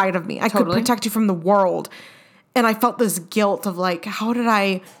inside of me. I could protect you from the world. And I felt this guilt of like, how could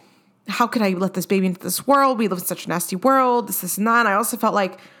I let this baby into this world? We live in such a nasty world, this and that. And I also felt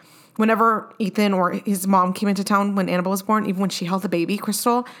like whenever Ethan or his mom came into town when Annabelle was born, even when she held the baby,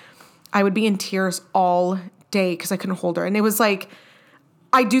 Crystal, I would be in tears all day because I couldn't hold her. And it was like,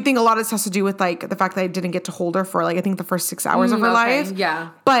 I do think a lot of this has to do with like the fact that I didn't get to hold her for like, I think the first 6 hours of her life.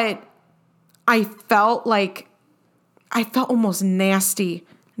 Yeah. But I felt almost nasty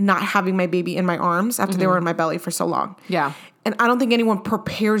not having my baby in my arms after they were in my belly for so long. Yeah. And I don't think anyone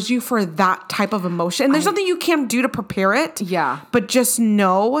prepares you for that type of emotion. And there's nothing you can do to prepare it. Yeah. But just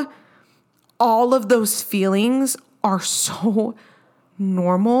know all of those feelings are so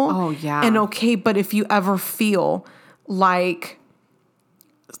normal. Oh, yeah. And okay. But if you ever feel like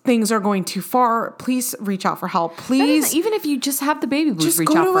things are going too far, please reach out for help. Please. Even if you just have the baby blues, Just reach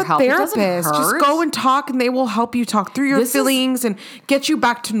go out to for a help. therapist. It doesn't hurt. Just go and talk, and they will help you talk through your feelings and get you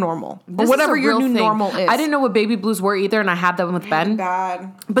back to normal, or whatever your new normal is. I didn't know what baby blues were either, and I had them with Ben.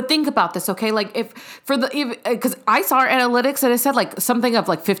 Bad. But think about this, okay? Like because I saw our analytics and it said like something of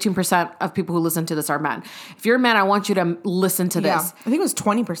like 15% of people who listen to this are men. If you're a man, I want you to listen to Yeah, this. I think it was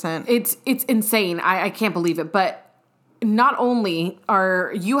 20%. It's insane. I can't believe it, but. Not only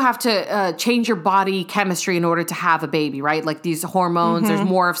are you have to change your body chemistry in order to have a baby, right? Like these hormones, there's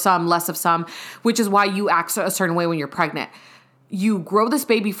more of some, less of some, which is why you act a certain way when you're pregnant. You grow this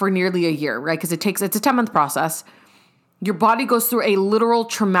baby for nearly a year, right? Because it's a 10-month process. Your body goes through a literal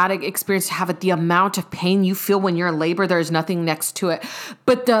traumatic experience to have it. The amount of pain you feel when you're in labor, there is nothing next to it.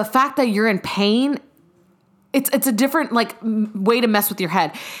 But the fact that you're in pain, it's a different like way to mess with your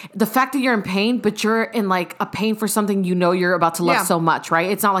head. The fact that you're in pain, but you're in like a pain for something you know you're about to love so much, right?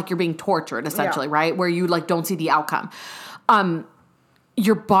 It's not like you're being tortured essentially, right? Where you like don't see the outcome.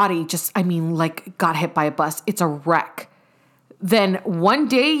 Your body just, like got hit by a bus. It's a wreck. Then one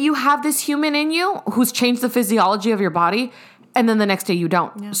day you have this human in you who's changed the physiology of your body, and then the next day you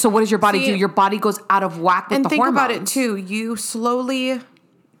don't. Yeah. So what does your body do? Your body goes out of whack with the hormones. And think about it too.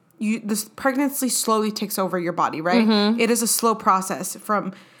 This pregnancy slowly takes over your body, right? Mm-hmm. It is a slow process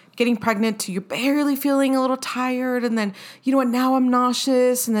from getting pregnant to you're barely feeling a little tired. And then, you know what, now I'm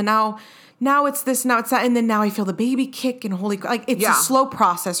nauseous. And then now it's this, now it's that. And then now I feel the baby kick and it's a slow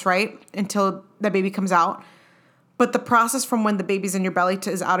process, right? Until the baby comes out. But the process from when the baby's in your belly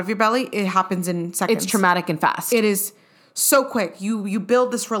to is out of your belly, it happens in seconds. It's traumatic and fast. It is so quick. You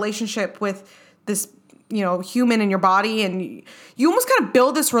build this relationship with this human in your body, and you almost kind of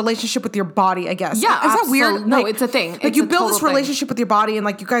build this relationship with your body, I guess. Yeah. Is that weird? No, it's a thing. Like you build this relationship with your body, and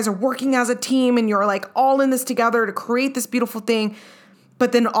like you guys are working as a team, and you're like all in this together to create this beautiful thing.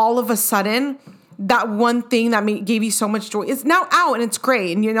 But then all of a sudden, that one thing that gave you so much joy is now out, and it's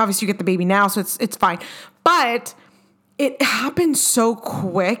great. And obviously you get the baby now, so it's fine. But it happens so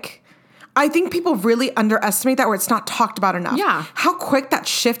quick. I think people really underestimate that, where it's not talked about enough. Yeah. How quick that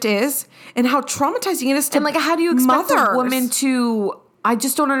shift is and how traumatizing it is to mothers. And how do you expect a woman to, I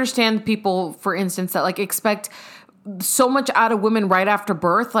just don't understand people, for instance, that expect so much out of women right after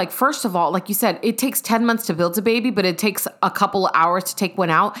birth. Like, first of all, like you said, it takes 10 months to build a baby, but it takes a couple of hours to take one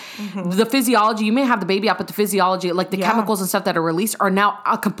out. Mm-hmm. The physiology, you may have the baby out, but the physiology, like the chemicals and stuff that are released are now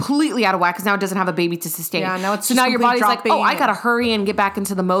completely out of whack because now it doesn't have a baby to sustain. Yeah, now it's so now your body's like, oh, I got to hurry and get back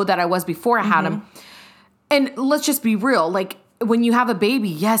into the mode that I was before I had him. And let's just be real. Like, when you have a baby,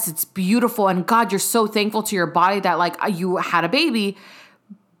 yes, it's beautiful. And God, you're so thankful to your body that you had a baby.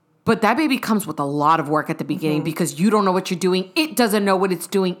 But that baby comes with a lot of work at the beginning because you don't know what you're doing. It doesn't know what it's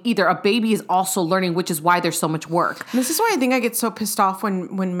doing either. A baby is also learning, which is why there's so much work. This is why I think I get so pissed off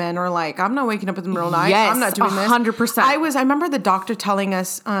when men are like, I'm not waking up in the middle of the night. Yes, I'm not doing this. 100%. I remember the doctor telling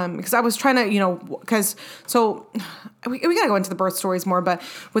us, because I was trying to, we got to go into the birth stories more, but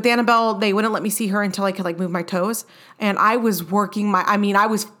with Annabelle, they wouldn't let me see her until I could move my toes. And I was working I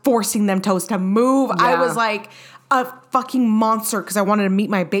was forcing them toes to move. Yeah. I was like a fucking monster because I wanted to meet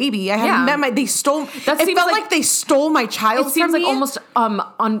my baby. I hadn't met they stole, it felt like they stole my child from me. It seems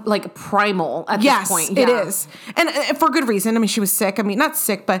almost primal at this point. Yes, it is. And for good reason. She was sick. Not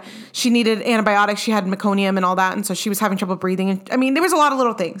sick, but she needed antibiotics. She had meconium and all that. And so she was having trouble breathing. And there was a lot of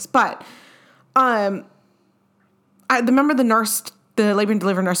little things. But I remember the nurse, the labor and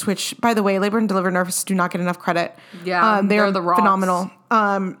delivery nurse, which, by the way, labor and delivery nurses do not get enough credit. Yeah, they're the rocks. Phenomenal.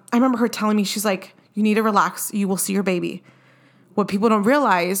 I remember her telling me, she's like, you need to relax. You will see your baby. What people don't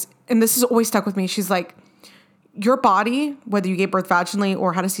realize, and this has always stuck with me, she's like, your body, whether you gave birth vaginally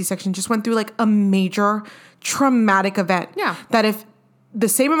or had a C-section, just went through a major traumatic event. Yeah. That if the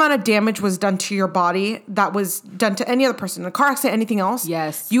same amount of damage was done to your body that was done to any other person in a car accident, anything else.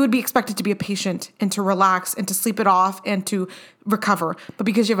 Yes. You would be expected to be a patient and to relax and to sleep it off and to recover. But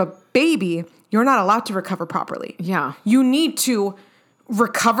because you have a baby, you're not allowed to recover properly. Yeah. You need to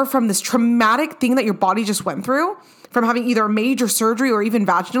recover from this traumatic thing that your body just went through, from having either a major surgery or even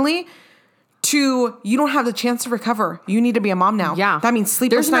vaginally, to you don't have the chance to recover. You need to be a mom now. Yeah. That means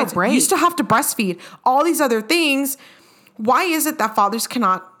sleepless There's no nights. break. You still have to breastfeed. All these other things. Why is it that fathers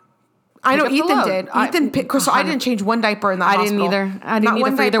cannot? I know up the Ethan load. did. Crystal, I didn't change one diaper in that hospital. I didn't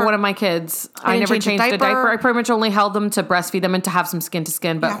either for either one of my kids. I never change a changed a diaper. diaper. I pretty much only held them to breastfeed them and to have some skin to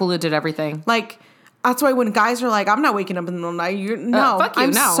skin, but Yeah. Julio did everything. Like, that's why when guys are like, I'm not waking up in the middle of the night. No, fuck you,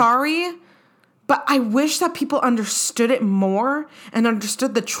 I'm no. sorry. But I wish that people understood it more and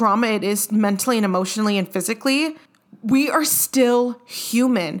understood the trauma it is mentally and emotionally and physically. We are still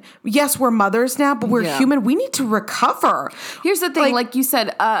human. Yes, we're mothers now, but we're human. We need to recover. Here's the thing, like you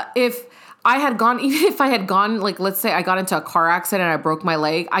said, if I had gone, even if I had gone, like, let's say I got into a car accident and I broke my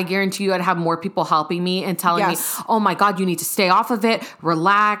leg, I guarantee you I'd have more people helping me and telling me, oh my God, you need to stay off of it,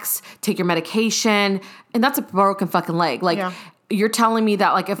 relax, take your medication. And that's a broken fucking leg. Like, you're telling me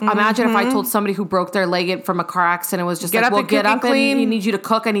that, like, imagine if I told somebody who broke their leg from a car accident, it was just get up and clean. I need you to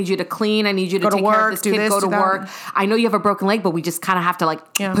cook. I need you to clean. I need you to take care of this kid. Go to work. I know you have a broken leg, but we just kind of have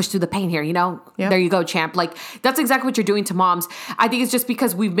to push through the pain here. You know, there you go, champ. Like, that's exactly what you're doing to moms. I think it's just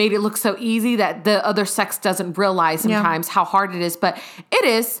because we've made it look so easy that the other sex doesn't realize sometimes how hard it is. But it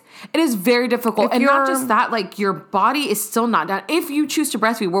is. It is very difficult. And not just that, like, your body is still not done. If you choose to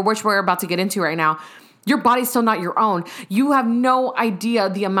breastfeed, which we're about to get into right now, your body's still not your own. You have no idea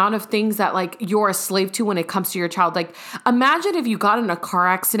the amount of things that, like, you're a slave to when it comes to your child. Like, imagine if you got in a car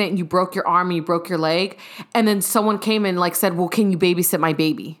accident and you broke your arm and you broke your leg, and then someone came and, like, said, well, can you babysit my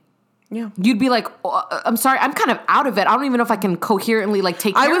baby? Yeah. You'd be like, oh, I'm sorry, I'm kind of out of it. I don't even know if I can coherently, like,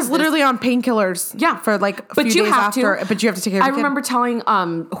 take care of this. I was literally on painkillers. Yeah. For, like, a few days after. But you have to take care of your kid. I remember telling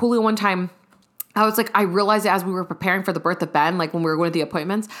Julio one time, I was like, I realized as we were preparing for the birth of Ben, like, when we were going to the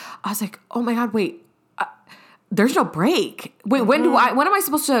appointments, I was like, oh my God, wait. There's no break. Wait, when am I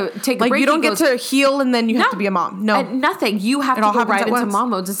supposed to take a break? Like, you don't get to heal and then you have to be a mom. No. Nothing. You have to go right into mom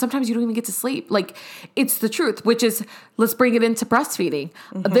modes. And sometimes you don't even get to sleep. Like, it's the truth, which is, let's bring it into breastfeeding.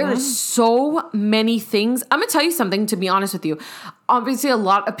 There are so many things. I'm going to tell you something, to be honest with you. Obviously, a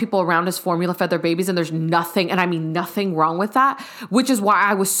lot of people around us formula fed their babies, and there's nothing, and I mean nothing wrong with that, which is why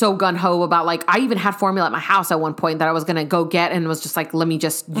I was so gung-ho about, like, I even had formula at my house at one point that I was going to go get and was just like, let me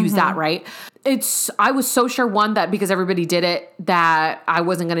just use that, right? I was so sure, one, that because everybody did it, that I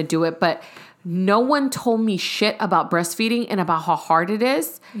wasn't going to do it, but no one told me shit about breastfeeding and about how hard it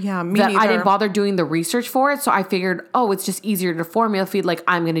is. Yeah, me that neither. I didn't bother doing the research for it. So I figured, oh, it's just easier to formula feed. Like,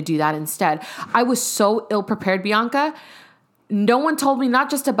 I'm going to do that instead. I was so ill-prepared, Bianca. No one told me, not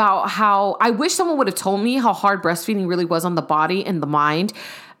just about how, I wish someone would have told me how hard breastfeeding really was on the body and the mind.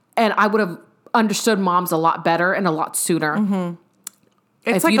 And I would have understood moms a lot better and a lot sooner.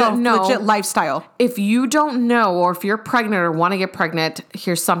 It's like a legit lifestyle. If you don't know, or if you're pregnant or want to get pregnant,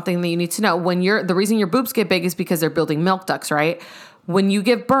 here's something that you need to know. The reason your boobs get big is because they're building milk ducts, right? When you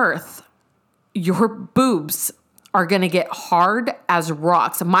give birth, your boobs are going to get hard as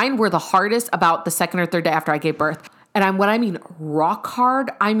rocks. Mine were the hardest about the second or third day after I gave birth. And when I mean rock hard,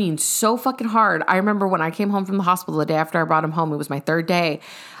 I mean so fucking hard. I remember when I came home from the hospital the day after I brought him home, it was my third day.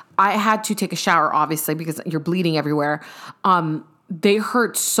 I had to take a shower, obviously, because you're bleeding everywhere. They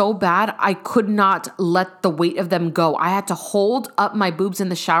hurt so bad, I could not let the weight of them go. I had to hold up my boobs in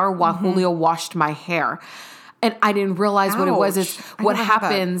the shower while Julio washed my hair. And I didn't realize what it was. Is what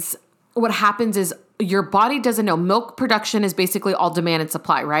happens is your body doesn't know. Milk production is basically all demand and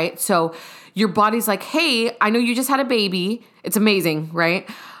supply, right? So your body's like, hey, I know you just had a baby. It's amazing, right?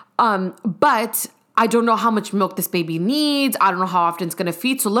 But I don't know how much milk this baby needs. I don't know how often it's going to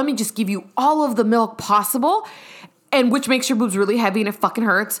feed. So let me just give you all of the milk possible. And which makes your boobs really heavy and it fucking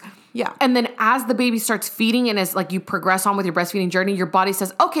hurts. Yeah. And then as the baby starts feeding and as, like, you progress on with your breastfeeding journey, your body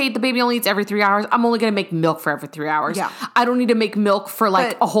says, okay, the baby only eats every 3 hours. I'm only going to make milk for every 3 hours. Yeah. I don't need to make milk for,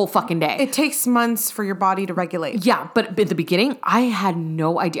 like, a whole fucking day. It takes months for your body to regulate. Yeah. But in the beginning, I had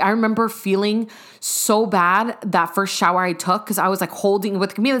no idea. I remember feeling so bad that first shower I took because I was, like, holding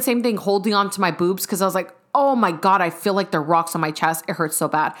the same thing, holding on to my boobs because I was like, oh my God, I feel like there are rocks on my chest. It hurts so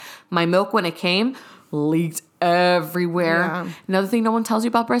bad. My milk, when it came, leaked everywhere. Yeah. Another thing no one tells you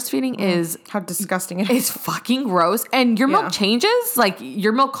about breastfeeding is how disgusting it is. It's fucking gross. And your milk changes. Like,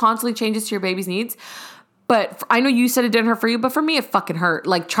 your milk constantly changes to your baby's needs. But I know you said it didn't hurt for you, but for me, it fucking hurt.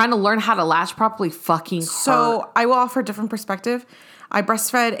 Like, trying to learn how to latch properly fucking hurt. So I will offer a different perspective. I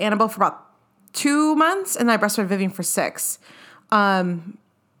breastfed Annabelle for about 2 months, and I breastfed Vivian for 6.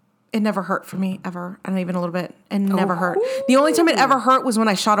 It never hurt for me ever. Not even a little bit. It never hurt. The only time it ever hurt was when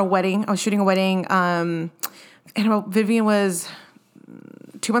I shot a wedding. I was shooting a wedding. And Vivian was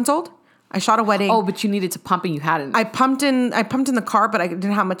 2 months old. I shot a wedding. Oh, but you needed to pump and you hadn't. I pumped in the car, but I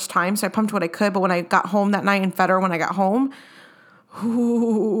didn't have much time, so I pumped what I could. But when I got home that night in Feder, when I got home,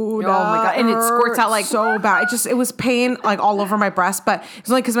 oh my God. And it squirts out like so bad. It was pain like all over my breast, but it's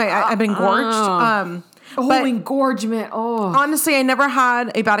only because I've been gorged. But engorgement. Oh, honestly, I never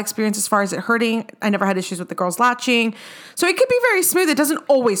had a bad experience as far as it hurting. I never had issues with the girls latching. So it could be very smooth. It doesn't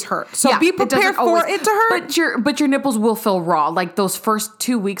always hurt. So be prepared for it to hurt. But your nipples will feel raw. Like those first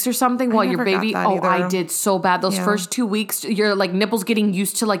 2 weeks or something while your baby. I did so bad. Those first 2 weeks, your like nipples getting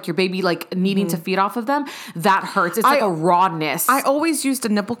used to like your baby like needing to feed off of them. That hurts. It's like a rawness. I always used a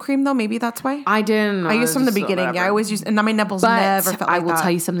nipple cream though. Maybe that's why. I didn't. I used from the beginning. Whatever. Yeah, I always used, and now my nipples never felt like that. I will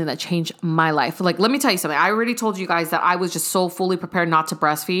tell you something that changed my life. Like, let me tell you something. I already told you guys that I was just so fully prepared not to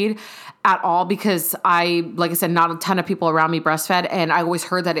breastfeed at all because like I said, not a ton of people around me breastfed, and I always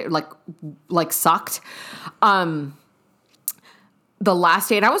heard that it like sucked. The last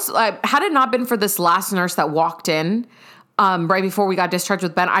day, and had it not been for this last nurse that walked in right before we got discharged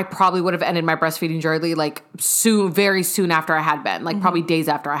with Ben, I probably would have ended my breastfeeding journey like very soon after I had Ben, like probably days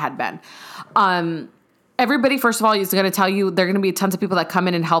after I had Ben. Everybody, first of all, is going to tell you there are going to be tons of people that come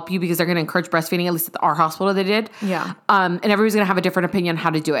in and help you because they're going to encourage breastfeeding. At least at our hospital, they did. Yeah. And everybody's going to have a different opinion on how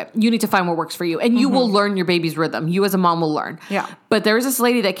to do it. You need to find what works for you, and you will learn your baby's rhythm. You as a mom will learn. Yeah. But there was this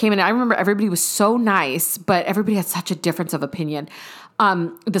lady that came in. And I remember everybody was so nice, but everybody had such a difference of opinion.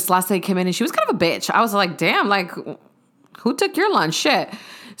 This last lady came in and she was kind of a bitch. I was like, damn, like, who took your lunch? Shit.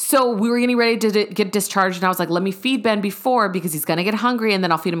 So we were getting ready to get discharged, and I was like, let me feed Ben before because he's going to get hungry, and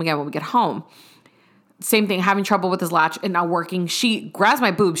then I'll feed him again when we get home. Same thing, having trouble with his latch and not working. She grabs my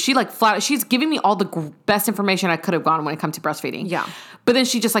boobs. She like she's giving me all the best information I could have gotten when it comes to breastfeeding. Yeah. But then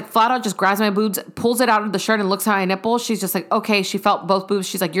she just like flat out just grabs my boobs, pulls it out of the shirt and looks at my nipple. She's just like, okay, she felt both boobs.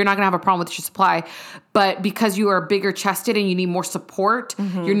 She's like, you're not going to have a problem with your supply. But because you are bigger chested and you need more support,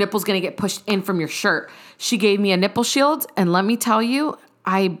 your nipple's going to get pushed in from your shirt. She gave me a nipple shield. And let me tell you,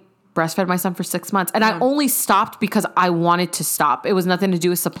 I breastfed my son for 6 months, and I only stopped because I wanted to stop. It was nothing to do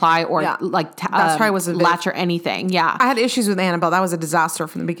with supply or that's why I was a latch or anything. Yeah, I had issues with Annabelle. That was a disaster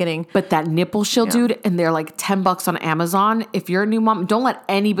from the beginning. But that nipple shield, dude, and they're like $10 on Amazon. If you're a new mom, don't let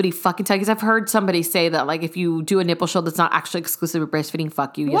anybody fucking tell you. Because I've heard somebody say that like if you do a nipple shield that's not actually exclusive with breastfeeding,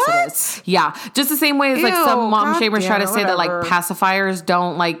 fuck you. Yes, it is. Yeah, just the same way as like some mom shamers try to say that like pacifiers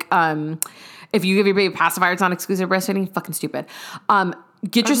don't like if you give your baby a pacifier, it's not exclusive breastfeeding. Fucking stupid.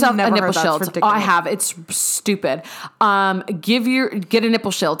 Get yourself a nipple shield. I have. It's stupid. Get a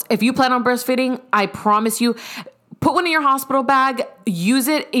nipple shield. If you plan on breastfeeding, I promise you, put one in your hospital bag. Use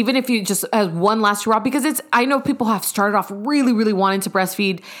it, even if you just as one last hurrah. Because I know people have started off really, really wanting to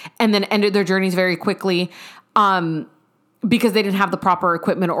breastfeed and then ended their journeys very quickly. Because they didn't have the proper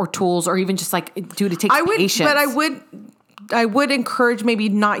equipment or tools, or even just like, dude, it takes patience. But I would encourage maybe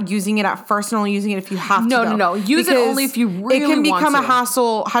not using it at first and only using it if you have to. No. Use it only if you really want to. It can become a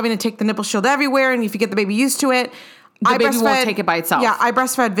hassle having to take the nipple shield everywhere, and if you get the baby used to it, the baby won't take it by itself. Yeah, I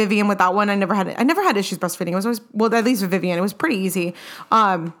breastfed Vivian with that one. I never had issues breastfeeding. It was always, well, at least with Vivian, it was pretty easy.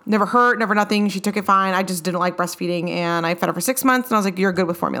 Never hurt, never nothing. She took it fine. I just didn't like breastfeeding, and I fed her for 6 months, and I was like, you're good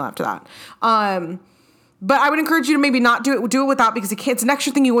with formula after that. But I would encourage you to maybe not do it without, because it's an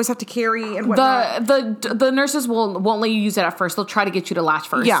extra thing you always have to carry and whatnot. The nurses won't let you use it at first. They'll try to get you to latch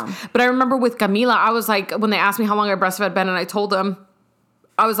first. Yeah. But I remember with Camila, I was like, when they asked me how long I breastfed Ben, and I told them,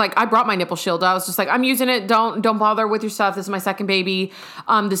 I was like, I brought my nipple shield. I was just like, I'm using it. Don't bother with your stuff. This is my second baby.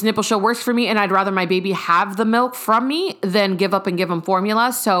 This nipple shield works for me, and I'd rather my baby have the milk from me than give up and give him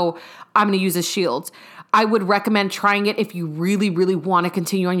formula. So I'm going to use a shield. I would recommend trying it if you really, really want to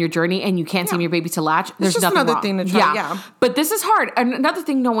continue on your journey and you can't seem your baby to latch. There's just nothing another wrong. thing to try. Yeah. But this is hard. And another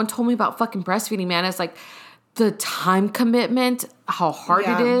thing no one told me about fucking breastfeeding, man, is like the time commitment, how hard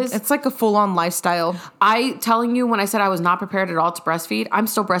it is. It's like a full-on lifestyle. Telling you, when I said I was not prepared at all to breastfeed, I'm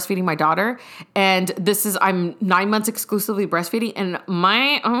still breastfeeding my daughter. And I'm 9 months exclusively breastfeeding. And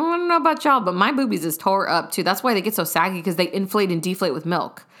I don't know about y'all, but my boobies is tore up too. That's why they get so saggy, because they inflate and deflate with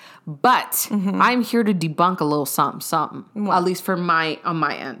milk. But I'm here to debunk a little something, at least on my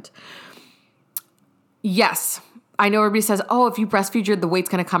end. Yes, I know everybody says, oh, if you breastfeed, the weight's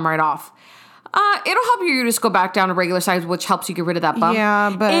going to come right off. It'll help your uterus go back down to regular size, which helps you get rid of that bump.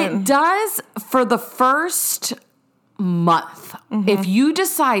 Yeah, but it does for the first month. If you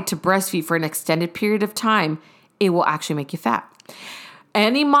decide to breastfeed for an extended period of time, it will actually make you fat.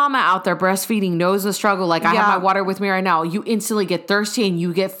 Any mama out there breastfeeding knows the struggle. Like I have my water with me right now. You instantly get thirsty and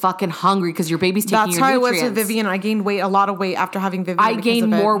you get fucking hungry because your baby's taking your nutrients. That's how I was with Vivian. I gained a lot of weight after having Vivian. I gained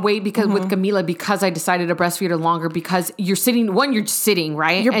more weight because with Camila because I decided to breastfeed her longer because you're sitting,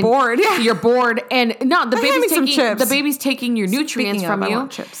 right? You're bored. Yeah. You're bored. And no, the baby's taking your nutrients from you. I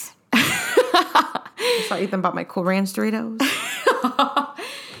want chips. So I eat them about my Cool Ranch Doritos.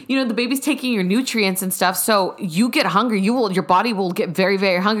 The baby's taking your nutrients and stuff. So you get hungry. Your body will get very,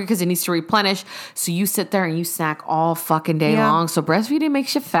 very hungry because it needs to replenish. So you sit there and you snack all fucking day long. So breastfeeding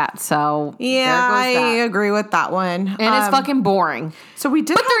makes you fat. So I agree with that one. And it's fucking boring. So we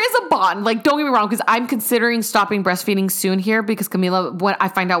did. But there is a bond. Like, don't get me wrong, because I'm considering stopping breastfeeding soon here because Camila, when I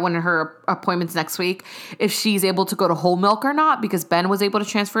find out when her appointment's next week, if she's able to go to whole milk or not, because Ben was able to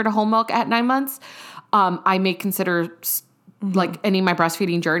transfer to whole milk at 9 months, I may consider like ending my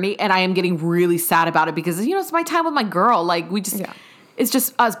breastfeeding journey, and I am getting really sad about it because it's my time with my girl. Like we just, it's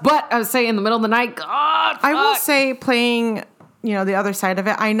just us. But I was saying in the middle of the night, God, I will say playing, the other side of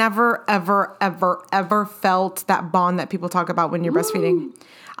it. I never, ever, ever, ever felt that bond that people talk about when you're breastfeeding.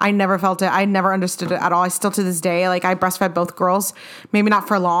 I never felt it. I never understood it at all. I still to this day, like I breastfed both girls, maybe not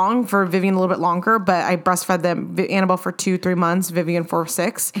for long, for Vivian a little bit longer, but I breastfed them, Annabelle for 2-3 months, Vivian for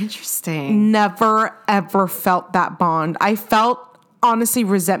 6. Interesting. Never, ever felt that bond. I felt honestly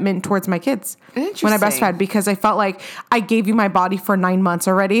resentment towards my kids when I breastfed because I felt like I gave you my body for 9 months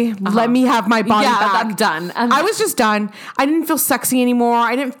already. Let me have my body back. I'm done. I was just done. I didn't feel sexy anymore.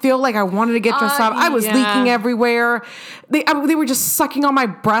 I didn't feel like I wanted to get dressed up. I was leaking everywhere. They were just sucking on my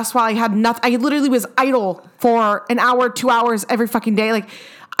breast while I had nothing. I literally was idle for an hour, 2 hours every fucking day. Like,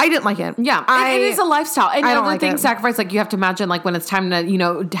 I didn't like it. Yeah, it is a lifestyle. And I don't other like thing, it. sacrifice, like you have to imagine like when it's time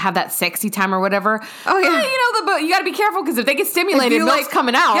to, have that sexy time or whatever. Oh, yeah. You got to be careful because if they get stimulated, milk's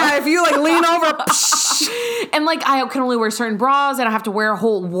coming out. Yeah, if you like lean over. And like I can only wear certain bras and I have to wear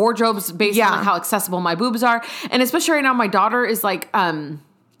whole wardrobes based on like, how accessible my boobs are. And especially right now, my daughter is like,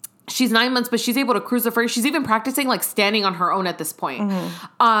 she's 9 months, but she's able to cruise the first. She's even practicing like standing on her own at this point.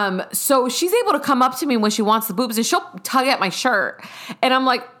 So she's able to come up to me when she wants the boobs and she'll tug at my shirt. And I'm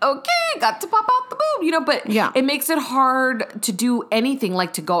like, okay, got to pop out the boob, but it makes it hard to do anything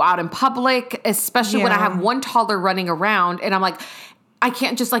like to go out in public, especially when I have one toddler running around and I'm like, I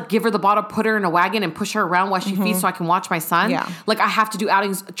can't just like give her the bottle, put her in a wagon and push her around while she feeds so I can watch my son. Yeah. Like I have to do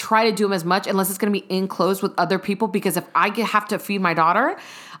outings, try to do them as much unless it's going to be enclosed with other people because if I have to feed my daughter,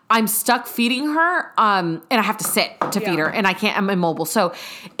 I'm stuck feeding her and I have to sit to feed her and I'm immobile. So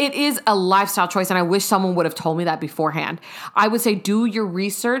it is a lifestyle choice and I wish someone would have told me that beforehand. I would say do your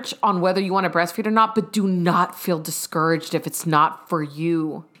research on whether you want to breastfeed or not, but do not feel discouraged if it's not for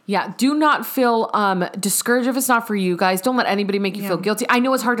you. Yeah, do not feel discouraged if it's not for you, guys. Don't let anybody make you feel guilty. I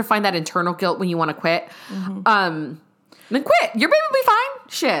know it's hard to find that internal guilt when you want to quit. Then quit. Your baby will be fine.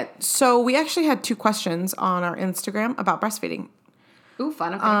 Shit. So we actually had 2 questions on our Instagram about breastfeeding. Ooh,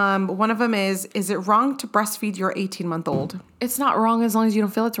 fun. Okay. One of them is it wrong to breastfeed your 18-month-old? It's not wrong as long as you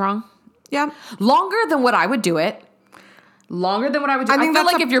don't feel it's wrong. Yeah. Longer than what I would do it. I feel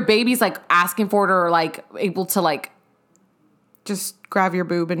like if your baby's like asking for it or like able to like just grab your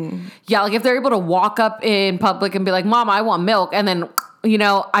boob and like if they're able to walk up in public and be like, Mom, I want milk, and then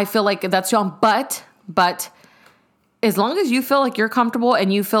I feel like that's wrong. But as long as you feel like you're comfortable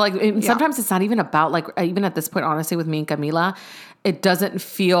and you feel like sometimes it's not even about like even at this point, honestly, with me and Camila, it doesn't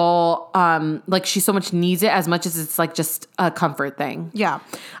feel like she so much needs it as much as it's like just a comfort thing. Yeah.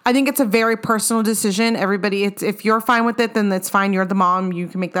 I think it's a very personal decision. Everybody, if you're fine with it, then that's fine. You're the mom. You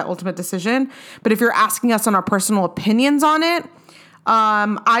can make that ultimate decision. But if you're asking us on our personal opinions on it,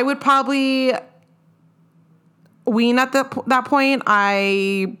 I would probably wean at that point.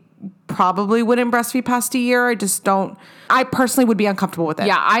 I probably wouldn't breastfeed past a year. I personally would be uncomfortable with it.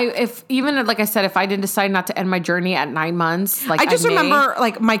 Yeah, if like I said, if I didn't decide not to end my journey at 9 months, like I remember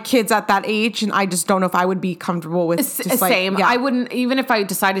like my kids at that age, and I just don't know if I would be comfortable with same. I wouldn't, even if I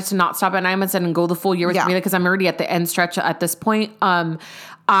decided to not stop at 9 months and go the full year with Camila, because I'm already at the end stretch at this point.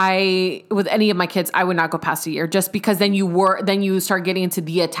 With any of my kids, I would not go past a year, just because then you start getting into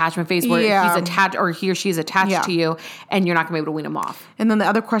the attachment phase where he's attached or he or she is attached to you, and you're not gonna be able to wean them off. And then the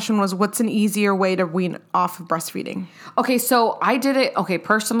other question was, what's an easier way to wean off of breastfeeding? Okay, so I did it. Okay,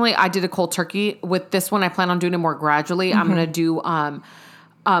 personally, I did a cold turkey. With this one, I plan on doing it more gradually. I'm gonna do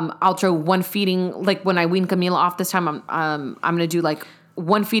I'll try one feeding. Like when I wean Camila off this time, I'm gonna do like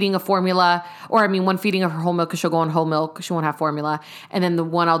one feeding of formula, one feeding of her whole milk because she'll go on whole milk. She won't have formula. And then the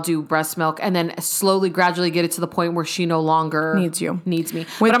one I'll do breast milk, and then slowly, gradually get it to the point where she no longer needs me.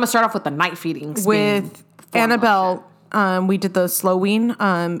 But I'm going to start off with the night feedings. With Annabelle, We did the slow wean,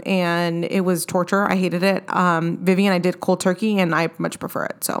 and it was torture. I hated it. Vivian, I did cold turkey, and I much prefer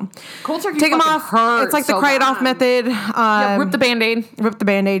it. So Cold turkey take them off. hurts It's like the so cry it off bad. method. Rip the Band-Aid. Rip the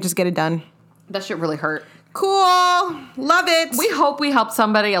Band-Aid. Just get it done. That shit really hurt. Cool. Love it. We hope we helped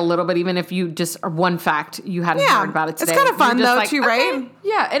somebody a little bit, even if you just one fact you hadn't heard about it today. It's kind of fun You're just though, like, too, okay. right?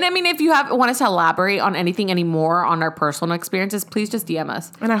 Yeah, and I mean, if you want us to elaborate on anything anymore on our personal experiences, please just DM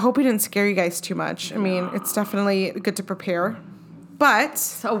us. And I hope we didn't scare you guys too much. I mean, it's definitely good to prepare. But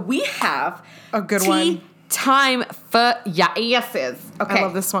So we have a good tea one. time for yeses. Okay, I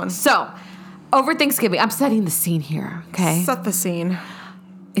love this one. So over Thanksgiving, I'm setting the scene here. Okay, Set the scene.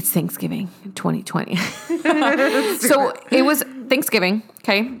 it's Thanksgiving 2020. So it was Thanksgiving.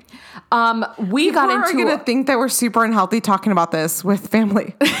 Okay, we got People are into. going to think that we're super unhealthy talking about this with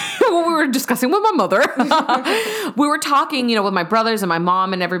family. What we were discussing with my mother. We were talking, with my brothers and my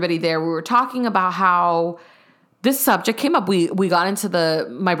mom and everybody there. We were talking about how this subject came up. We got into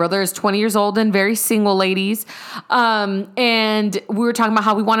my brother is 20 years old and very single, ladies. And we were talking about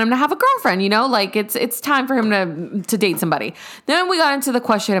how we want him to have a girlfriend, like it's time for him to date somebody. Then we got into the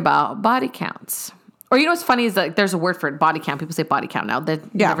question about body counts. Or what's funny is that there's a word for it, body count. People say body count now. They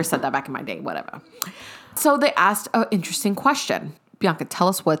never said that back in my day, whatever. So they asked an interesting question. Bianca, tell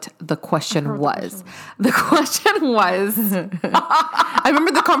us what the question was. The question was... I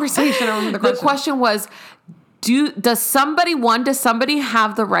remember the conversation. The question was, does somebody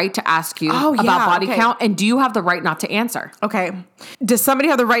have the right to ask you about body count? And do you have the right not to answer? Okay. Does somebody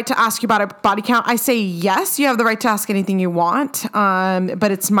have the right to ask you about a body count? I say yes, you have the right to ask anything you want.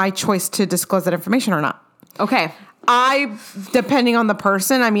 But it's my choice to disclose that information or not. Okay. Depending on the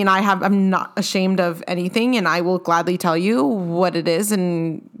person, I'm not ashamed of anything, and I will gladly tell you what it is,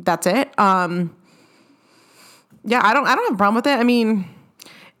 and that's it. I don't have a problem with it.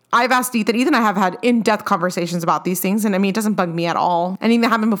 I've asked Ethan. Ethan and I have had in-depth conversations about these things, and it doesn't bug me at all. Anything that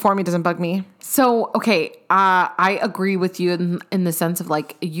happened before me doesn't bug me. So, okay, I agree with you in the sense of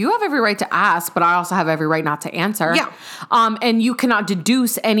you have every right to ask, but I also have every right not to answer. Yeah. And you cannot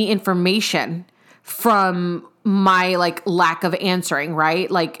deduce any information from my lack of answering,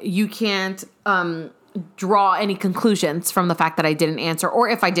 right? You can't draw any conclusions from the fact that I didn't answer, or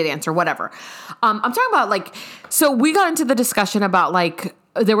if I did answer, whatever. I'm talking about so we got into the discussion about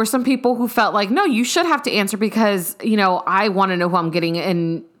there were some people who felt no, you should have to answer because I want to know who I'm getting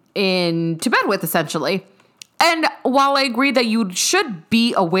into bed with, essentially. And while I agree that you should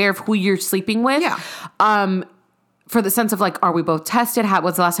be aware of who you're sleeping with, for the sense of are we both tested? How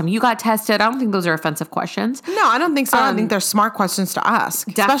was the last time you got tested? I don't think those are offensive questions. No, I don't think so. I don't think they're smart questions to ask,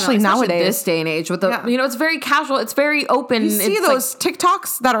 especially in nowadays. this day and age with the it's very casual. It's very open. You see those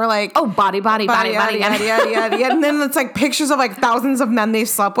TikToks that are body, yada, yada, and then it's pictures of thousands of men they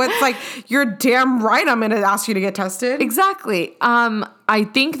slept with. It's you're damn right. I'm going to ask you to get tested. Exactly. I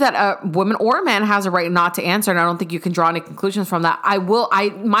think that a woman or a man has a right not to answer, and I don't think you can draw any conclusions from that.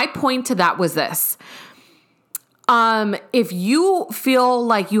 My point to that was this. If you feel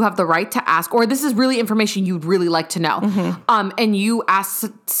like you have the right to ask, or this is really information you'd really like to know, and you ask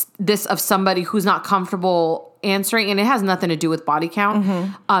this of somebody who's not comfortable answering, and it has nothing to do with body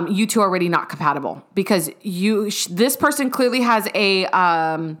count, you two are already not compatible because this person clearly has a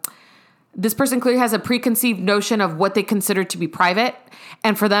preconceived notion of what they consider to be private,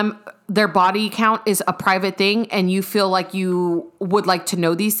 and for them, their body count is a private thing, and you feel like you would like to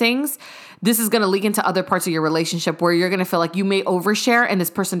know these things. This is going to leak into other parts of your relationship where you're going to feel like you may overshare and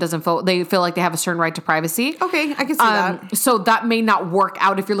this person doesn't they feel like they have a certain right to privacy. Okay, I can see that. So that may not work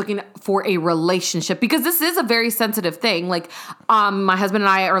out if you're looking for a relationship because this is a very sensitive thing. My husband and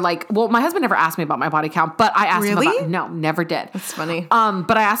I are my husband never asked me about my body count, but I asked him about, no, never did. That's funny.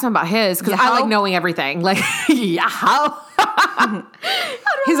 But I asked him about his because I like knowing everything. Yeah, how?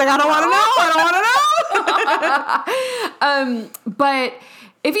 He's I don't want to know. But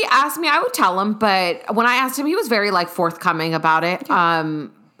if he asked me, I would tell him. But when I asked him, he was very forthcoming about it. Yeah. And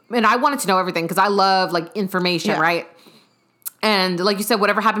I wanted to know everything because I love information, right? And like you said,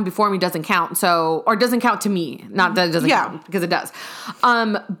 whatever happened before me doesn't count. So, or doesn't count to me. Not that it doesn't count because it does.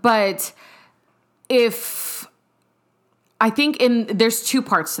 But I think there's two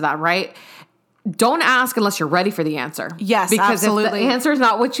parts to that, right? Don't ask unless you're ready for the answer. Yes, because absolutely. If the answer is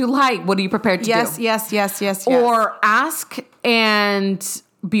not what you like, what are you prepared to do? Yes. Or ask and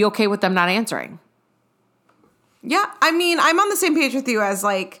be okay with them not answering. Yeah, I'm on the same page with you as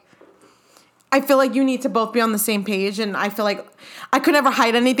I feel like you need to both be on the same page, and I feel like I could never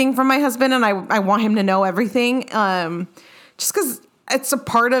hide anything from my husband, and I want him to know everything. Just because it's a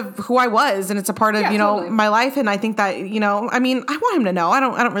part of who I was, and it's a part of, totally. my life. And I think that, I mean, I want him to know. I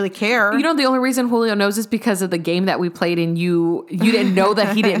don't really care. The only reason Julio knows is because of the game that we played, and you didn't know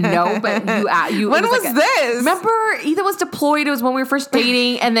that he didn't know, but you When was this? Remember, Ethan was deployed. It was when we were first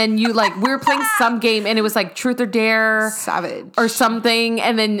dating, and then we were playing some game, and it was like Truth or Dare. Savage. Or something,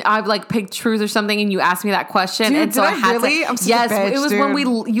 and then I picked Truth or something, and you asked me that question, Dude, and so did I had really? to. I'm such a yes, bitch, it was dude.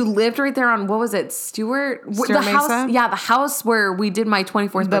 when you lived right there on, what was it, Stewart the house? Mesa? Yeah, the house where we did my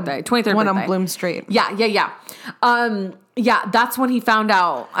 23rd birthday. One on Bloom Street. Yeah. Yeah, that's when he found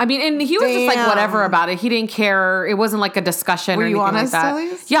out. I mean, and he was just like whatever about it. He didn't care. It wasn't like a discussion or anything you honest, like that. at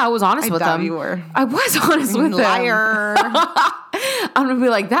least? Yeah, I was honest with doubt him. you were. I was honest with him. Liar. I'm gonna be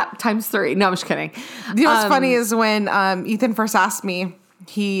like that times 3. No, I'm just kidding. What's funny is when Ethan first asked me,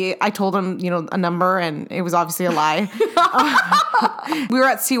 I told him, a number, and it was obviously a lie. We were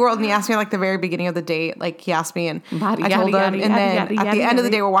at SeaWorld, and he asked me like the very beginning of the date. Like, he asked me, and I told him. And then at the end of the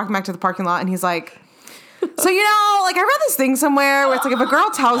day, we're walking back to the parking lot, and he's like, so, like, I read this thing somewhere where it's like, if a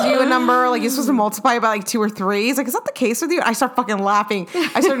girl tells you a number, like, you're supposed to multiply by like 2 or 3. He's like, is that the case with you? I start fucking laughing.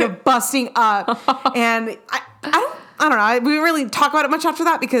 I started busting up, and I don't know. We didn't really talk about it much after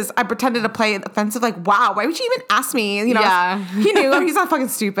that because I pretended to play it offensive. Like, wow, why would you even ask me? Yeah. He knew. He's not fucking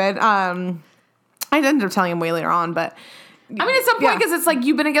stupid. I ended up telling him way later on, but I mean, at some point, because it's like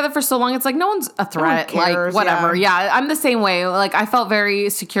you've been together for so long, it's like no one's a threat. Cares, like, whatever. Yeah, I'm the same way. Like, I felt very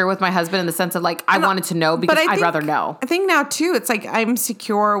secure with my husband in the sense of like I wanted to know because I'd rather know. I think now too, it's like I'm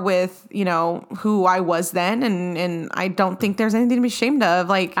secure with who I was then, and I don't think there's anything to be ashamed of.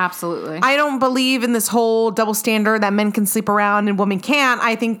 Like, absolutely, I don't believe in this whole double standard that men can sleep around and women can't.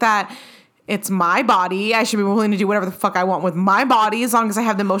 I think that it's my body. I should be willing to do whatever the fuck I want with my body as long as I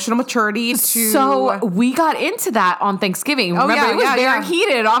have the emotional maturity to... So we got into that on Thanksgiving. Remember, it was very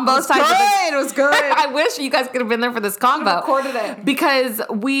heated on both sides. It was good. I wish you guys could have been there for this combo. Recorded it. Because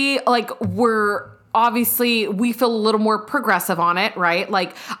we're... Obviously, we feel a little more progressive on it, right?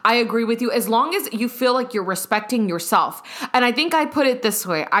 Like, I agree with you. As long as you feel like you're respecting yourself. And I think I put it this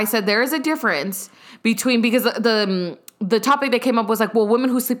way. I said there is a difference between... Because the topic that came up was like, well, women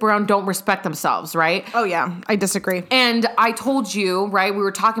who sleep around don't respect themselves, right? Oh, yeah. I disagree. And I told you, right, we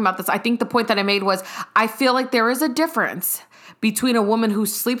were talking about this. I think the point that I made was I feel like there is a difference between a woman who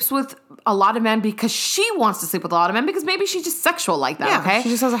sleeps with a lot of men because she wants to sleep with a lot of men because maybe she's just sexual like that, okay? She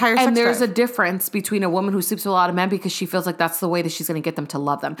just has a higher sex And there's drive. a difference between a woman who sleeps with a lot of men because she feels like that's the way that she's going to get them to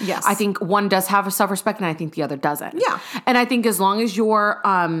love them. Yes. I think one does have a self-respect and I think the other doesn't. Yeah. And I think as long as you're...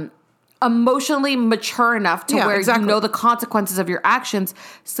 emotionally mature enough to where you know the consequences of your actions,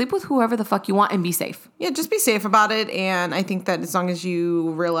 sleep with whoever the fuck you want and be safe. Yeah, just be safe about it. And I think that as long as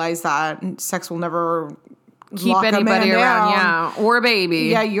you realize that sex will never keep anybody around, yeah, or a baby.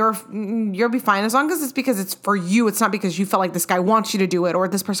 Yeah, you'll be fine as long as it's because it's for you. It's not because you felt like this guy wants you to do it or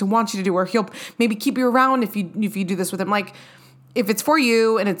this person wants you to do it, or he'll maybe keep you around if you do this with him. Like, if it's for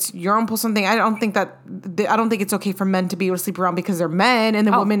you and it's your own personal thing, I don't think it's okay for men to be able to sleep around because they're men and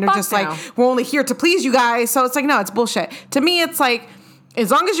the women are just like, we're only here to please you guys. So it's like, no, it's bullshit. To me, it's like,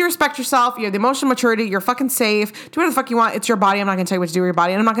 as long as you respect yourself, you have the emotional maturity, you're fucking safe, do whatever the fuck you want. It's your body. I'm not going to tell you what to do with your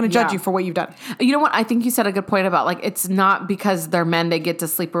body. And I'm not going to judge you for what you've done. You know what? I think you said a good point about like, it's not because they're men they get to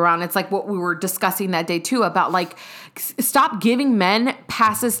sleep around. It's like what we were discussing that day too about like, stop giving men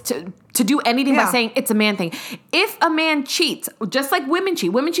passes to do anything by saying it's a man thing. If a man cheats, just like women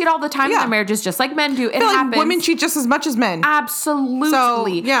cheat all the time in their marriages, just like men do. It happens. Like women cheat just as much as men. Absolutely. So,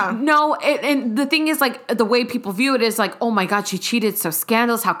 yeah. No, and the thing is like the way people view it is like, oh my God, she cheated. So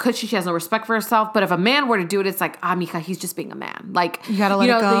scandalous. How could she? She has no respect for herself. But if a man were to do it, it's like, mija, he's just being a man. Like, you gotta let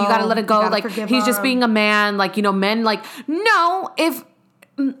it go. You gotta let it go. Like, he's just him. being a man. Like, men like, no,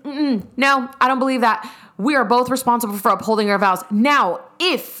 no, I don't believe that. We are both responsible for upholding our vows. Now,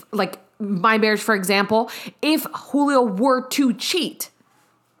 if, like my marriage, for example, if Julio were to cheat,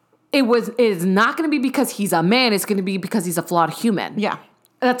 it is not going to be because he's a man. It's going to be because he's a flawed human. Yeah.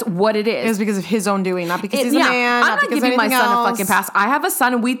 That's what it is. It's because of his own doing, not because he's a man. I'm not giving my son a fucking pass. I have a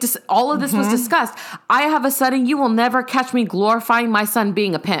son, and all of this was discussed. I have a son, and you will never catch me glorifying my son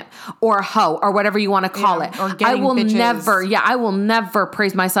being a pimp or a hoe or whatever you want to call it. Or getting bitches. I will never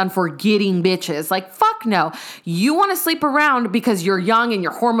praise my son for getting bitches. Like, fuck no. You want to sleep around because you're young and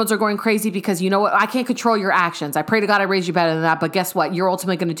your hormones are going crazy because you know what? I can't control your actions. I pray to God I raised you better than that, but guess what? You're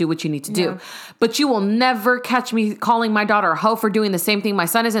ultimately going to do what you need to do. But you will never catch me calling my daughter a hoe for doing the same thing my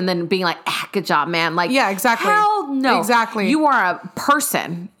son is and then being like, good job, man. Like, yeah, exactly. Hell no. Exactly. You are a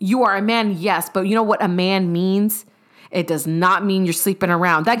person. You are a man, yes, but you know what a man means? It does not mean you're sleeping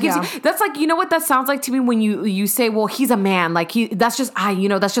around. That gives you, that's like, you know what that sounds like to me when you say, well, he's a man. Like that's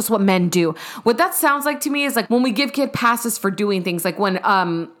just what men do. What that sounds like to me is like when we give kid passes for doing things, like when, I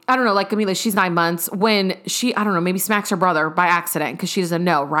don't know, like Camila, she's 9 months, when she, I don't know, maybe smacks her brother by accident because she doesn't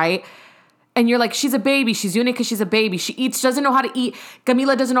know, right? And you're like, she's a baby. She's doing it because she's a baby. She doesn't know how to eat.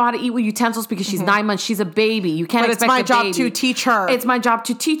 Camila doesn't know how to eat with utensils because she's 9 months. She's a baby. You can't expect a baby. It's my job to teach her. It's my job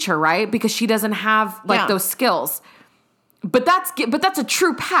to teach her, right? Because she doesn't have like those skills. But that's a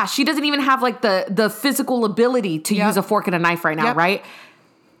true pass. She doesn't even have like the physical ability to use a fork and a knife right now, right?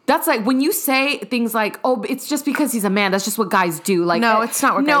 That's like when you say things like, "Oh, it's just because he's a man. That's just what guys do." Like, no, it's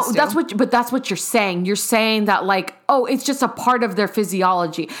not what guys do. That's what you're saying. You're saying that like, oh, it's just a part of their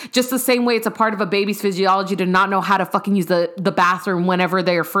physiology. Just the same way it's a part of a baby's physiology to not know how to fucking use the bathroom whenever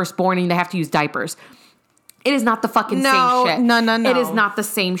they are first born and they have to use diapers. It is not the fucking same shit. No. It is not the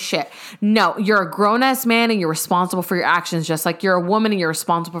same shit. No, you're a grown-ass man and you're responsible for your actions, just like you're a woman and you're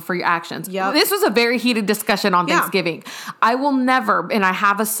responsible for your actions. Yep. This was a very heated discussion on Thanksgiving. I will never, and I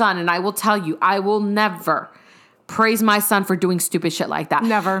have a son, and I will tell you, I will never praise my son for doing stupid shit like that.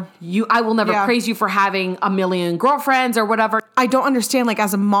 Never. I will never praise you for having a million girlfriends or whatever. I don't understand, like,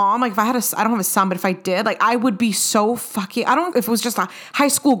 as a mom, like, if I had I don't have a son, but if I did, like, I would be so fucking, I don't know if it was just a high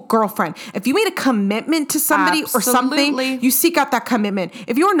school girlfriend. If you made a commitment to somebody or something, you seek out that commitment.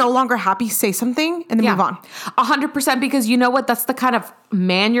 If you are no longer happy, say something and then move on. 100%, because you know what? That's the kind of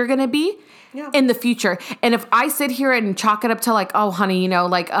man you're going to be. In the future. And if I sit here and chalk it up to like, oh, honey, you know,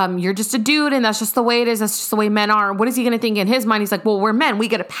 like, you're just a dude and that's just the way it is. That's just the way men are. What is he going to think in his mind? He's like, well, we're men. We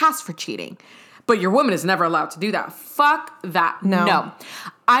get a pass for cheating. But your woman is never allowed to do that. Fuck that. No.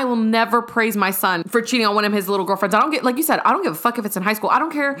 I will never praise my son for cheating on one of his little girlfriends. Like you said, I don't give a fuck if it's in high school. I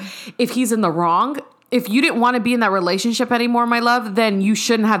don't care if he's in the wrong. If you didn't want to be in that relationship anymore, my love, then you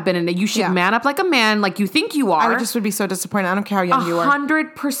shouldn't have been in it. You should man up like a man, like you think you are. I would be so disappointed. I don't care how young you are.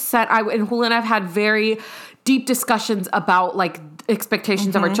 100%. And Julio and I've had very deep discussions about like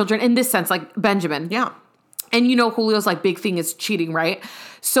expectations of our children in this sense, like Benjamin. Yeah. And you know, Julio's like big thing is cheating, right?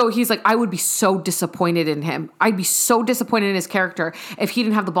 So he's like, I would be so disappointed in him. I'd be so disappointed in his character if he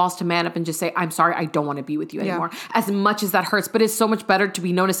didn't have the balls to man up and just say, I'm sorry, I don't want to be with you anymore. As much as that hurts, but it's so much better to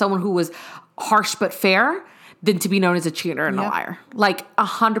be known as someone who was harsh but fair than to be known as a cheater and a liar. Like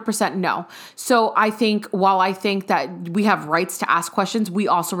 100% no. So I think while I think that we have rights to ask questions, we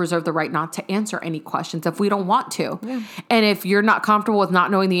also reserve the right not to answer any questions if we don't want to. Yeah. And if you're not comfortable with not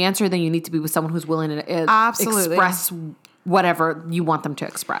knowing the answer, then you need to be with someone who's willing to express whatever you want them to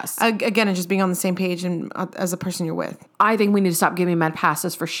express. Again, and just being on the same page and as the person you're with. I think we need to stop giving men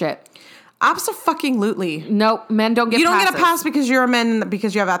passes for shit. Abso-fucking-lutely. Nope, men don't get passes. You don't get a pass because you're a man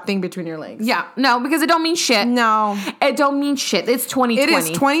because you have that thing between your legs. Yeah, no, because it don't mean shit. No. It don't mean shit. It's 2020. It is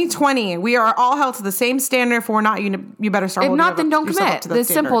 2020. We are all held to the same standard. If we're not, you better start. If not, then don't commit.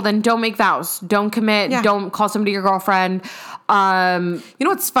 It's simple. Then don't make vows. Don't commit. Yeah. Don't call somebody your girlfriend. You know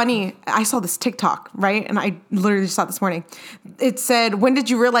what's funny? I saw this TikTok, right? And I literally saw it this morning. It said, when did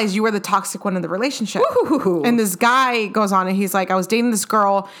you realize you were the toxic one in the relationship? Ooh. And this guy goes on and he's like, I was dating this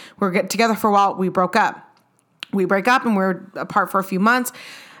girl. We're getting together for a while. We broke up. We break up and we're apart for a few months.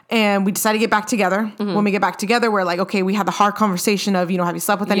 And we decided to get back together. Mm-hmm. When we get back together, we're like, okay, we had the hard conversation of, you know, have you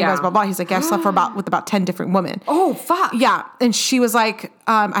slept with any guys, blah, blah. He's like, yeah, I slept with about 10 different women. Oh, fuck. Yeah. And she was like,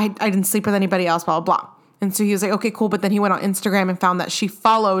 I didn't sleep with anybody else, blah, blah, blah. And so he was like, okay, cool. But then he went on Instagram and found that she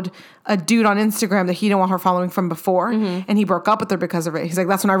followed a dude on Instagram that he didn't want her following from before. Mm-hmm. And he broke up with her because of it. He's like,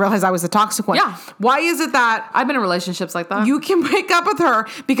 that's when I realized I was the toxic one. Yeah. Why is it that I've been in relationships like that? You can break up with her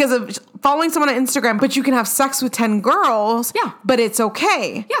because of following someone on Instagram, but you can have sex with 10 girls. Yeah. But it's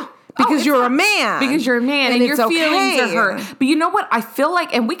okay. Yeah. Because you're a man. Because you're a man and your feelings are hurt. But you know what? I feel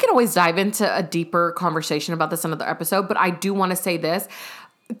like, and we can always dive into a deeper conversation about this in another episode, but I do want to say this.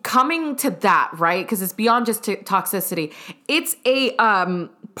 Coming to that, right? Because it's beyond just toxicity. It's a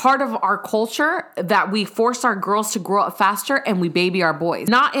part of our culture that we force our girls to grow up faster and we baby our boys.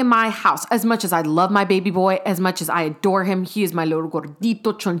 Not in my house. As much as I love my baby boy, as much as I adore him, he is my little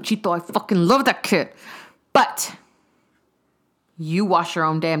gordito chonchito. I fucking love that kid. But you wash your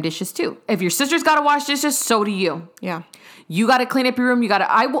own damn dishes too. If your sister's got to wash dishes, so do you. Yeah. You got to clean up your room.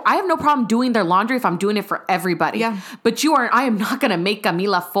 I have no problem doing their laundry if I'm doing it for everybody. Yeah. But I am not going to make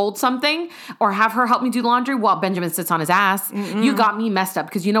Camila fold something or have her help me do laundry while Benjamin sits on his ass. Mm-mm. You got me messed up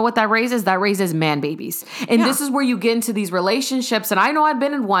because you know what that raises? That raises man babies. And this is where you get into these relationships. And I know I've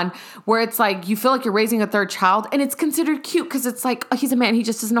been in one where it's like you feel like you're raising a third child and it's considered cute because it's like, oh, he's a man. He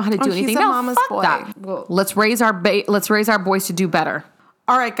just doesn't know how to do anything. He's a mama's boy. That. Let's raise our boys to do better.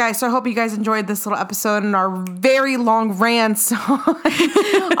 All right, guys. So I hope you guys enjoyed this little episode and our very long rants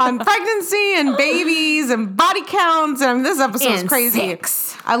on pregnancy and babies and body counts. And this episode is crazy.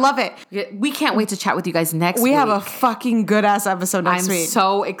 Sex. I love it. We can't wait to chat with you guys next week. We have a fucking good ass episode next week. I'm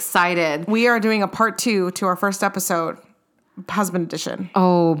so excited. We are doing a part 2 to our first episode, husband edition.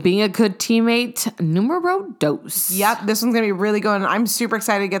 Oh, being a good teammate, numero dos. Yep, this one's gonna be really good. And I'm super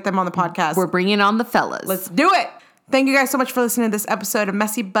excited to get them on the podcast. We're bringing on the fellas. Let's do it. Thank you guys so much for listening to this episode of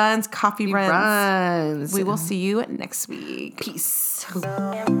Messy Buns Coffee Runs. Runs. We will see you next week. Peace.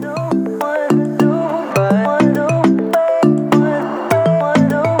 No one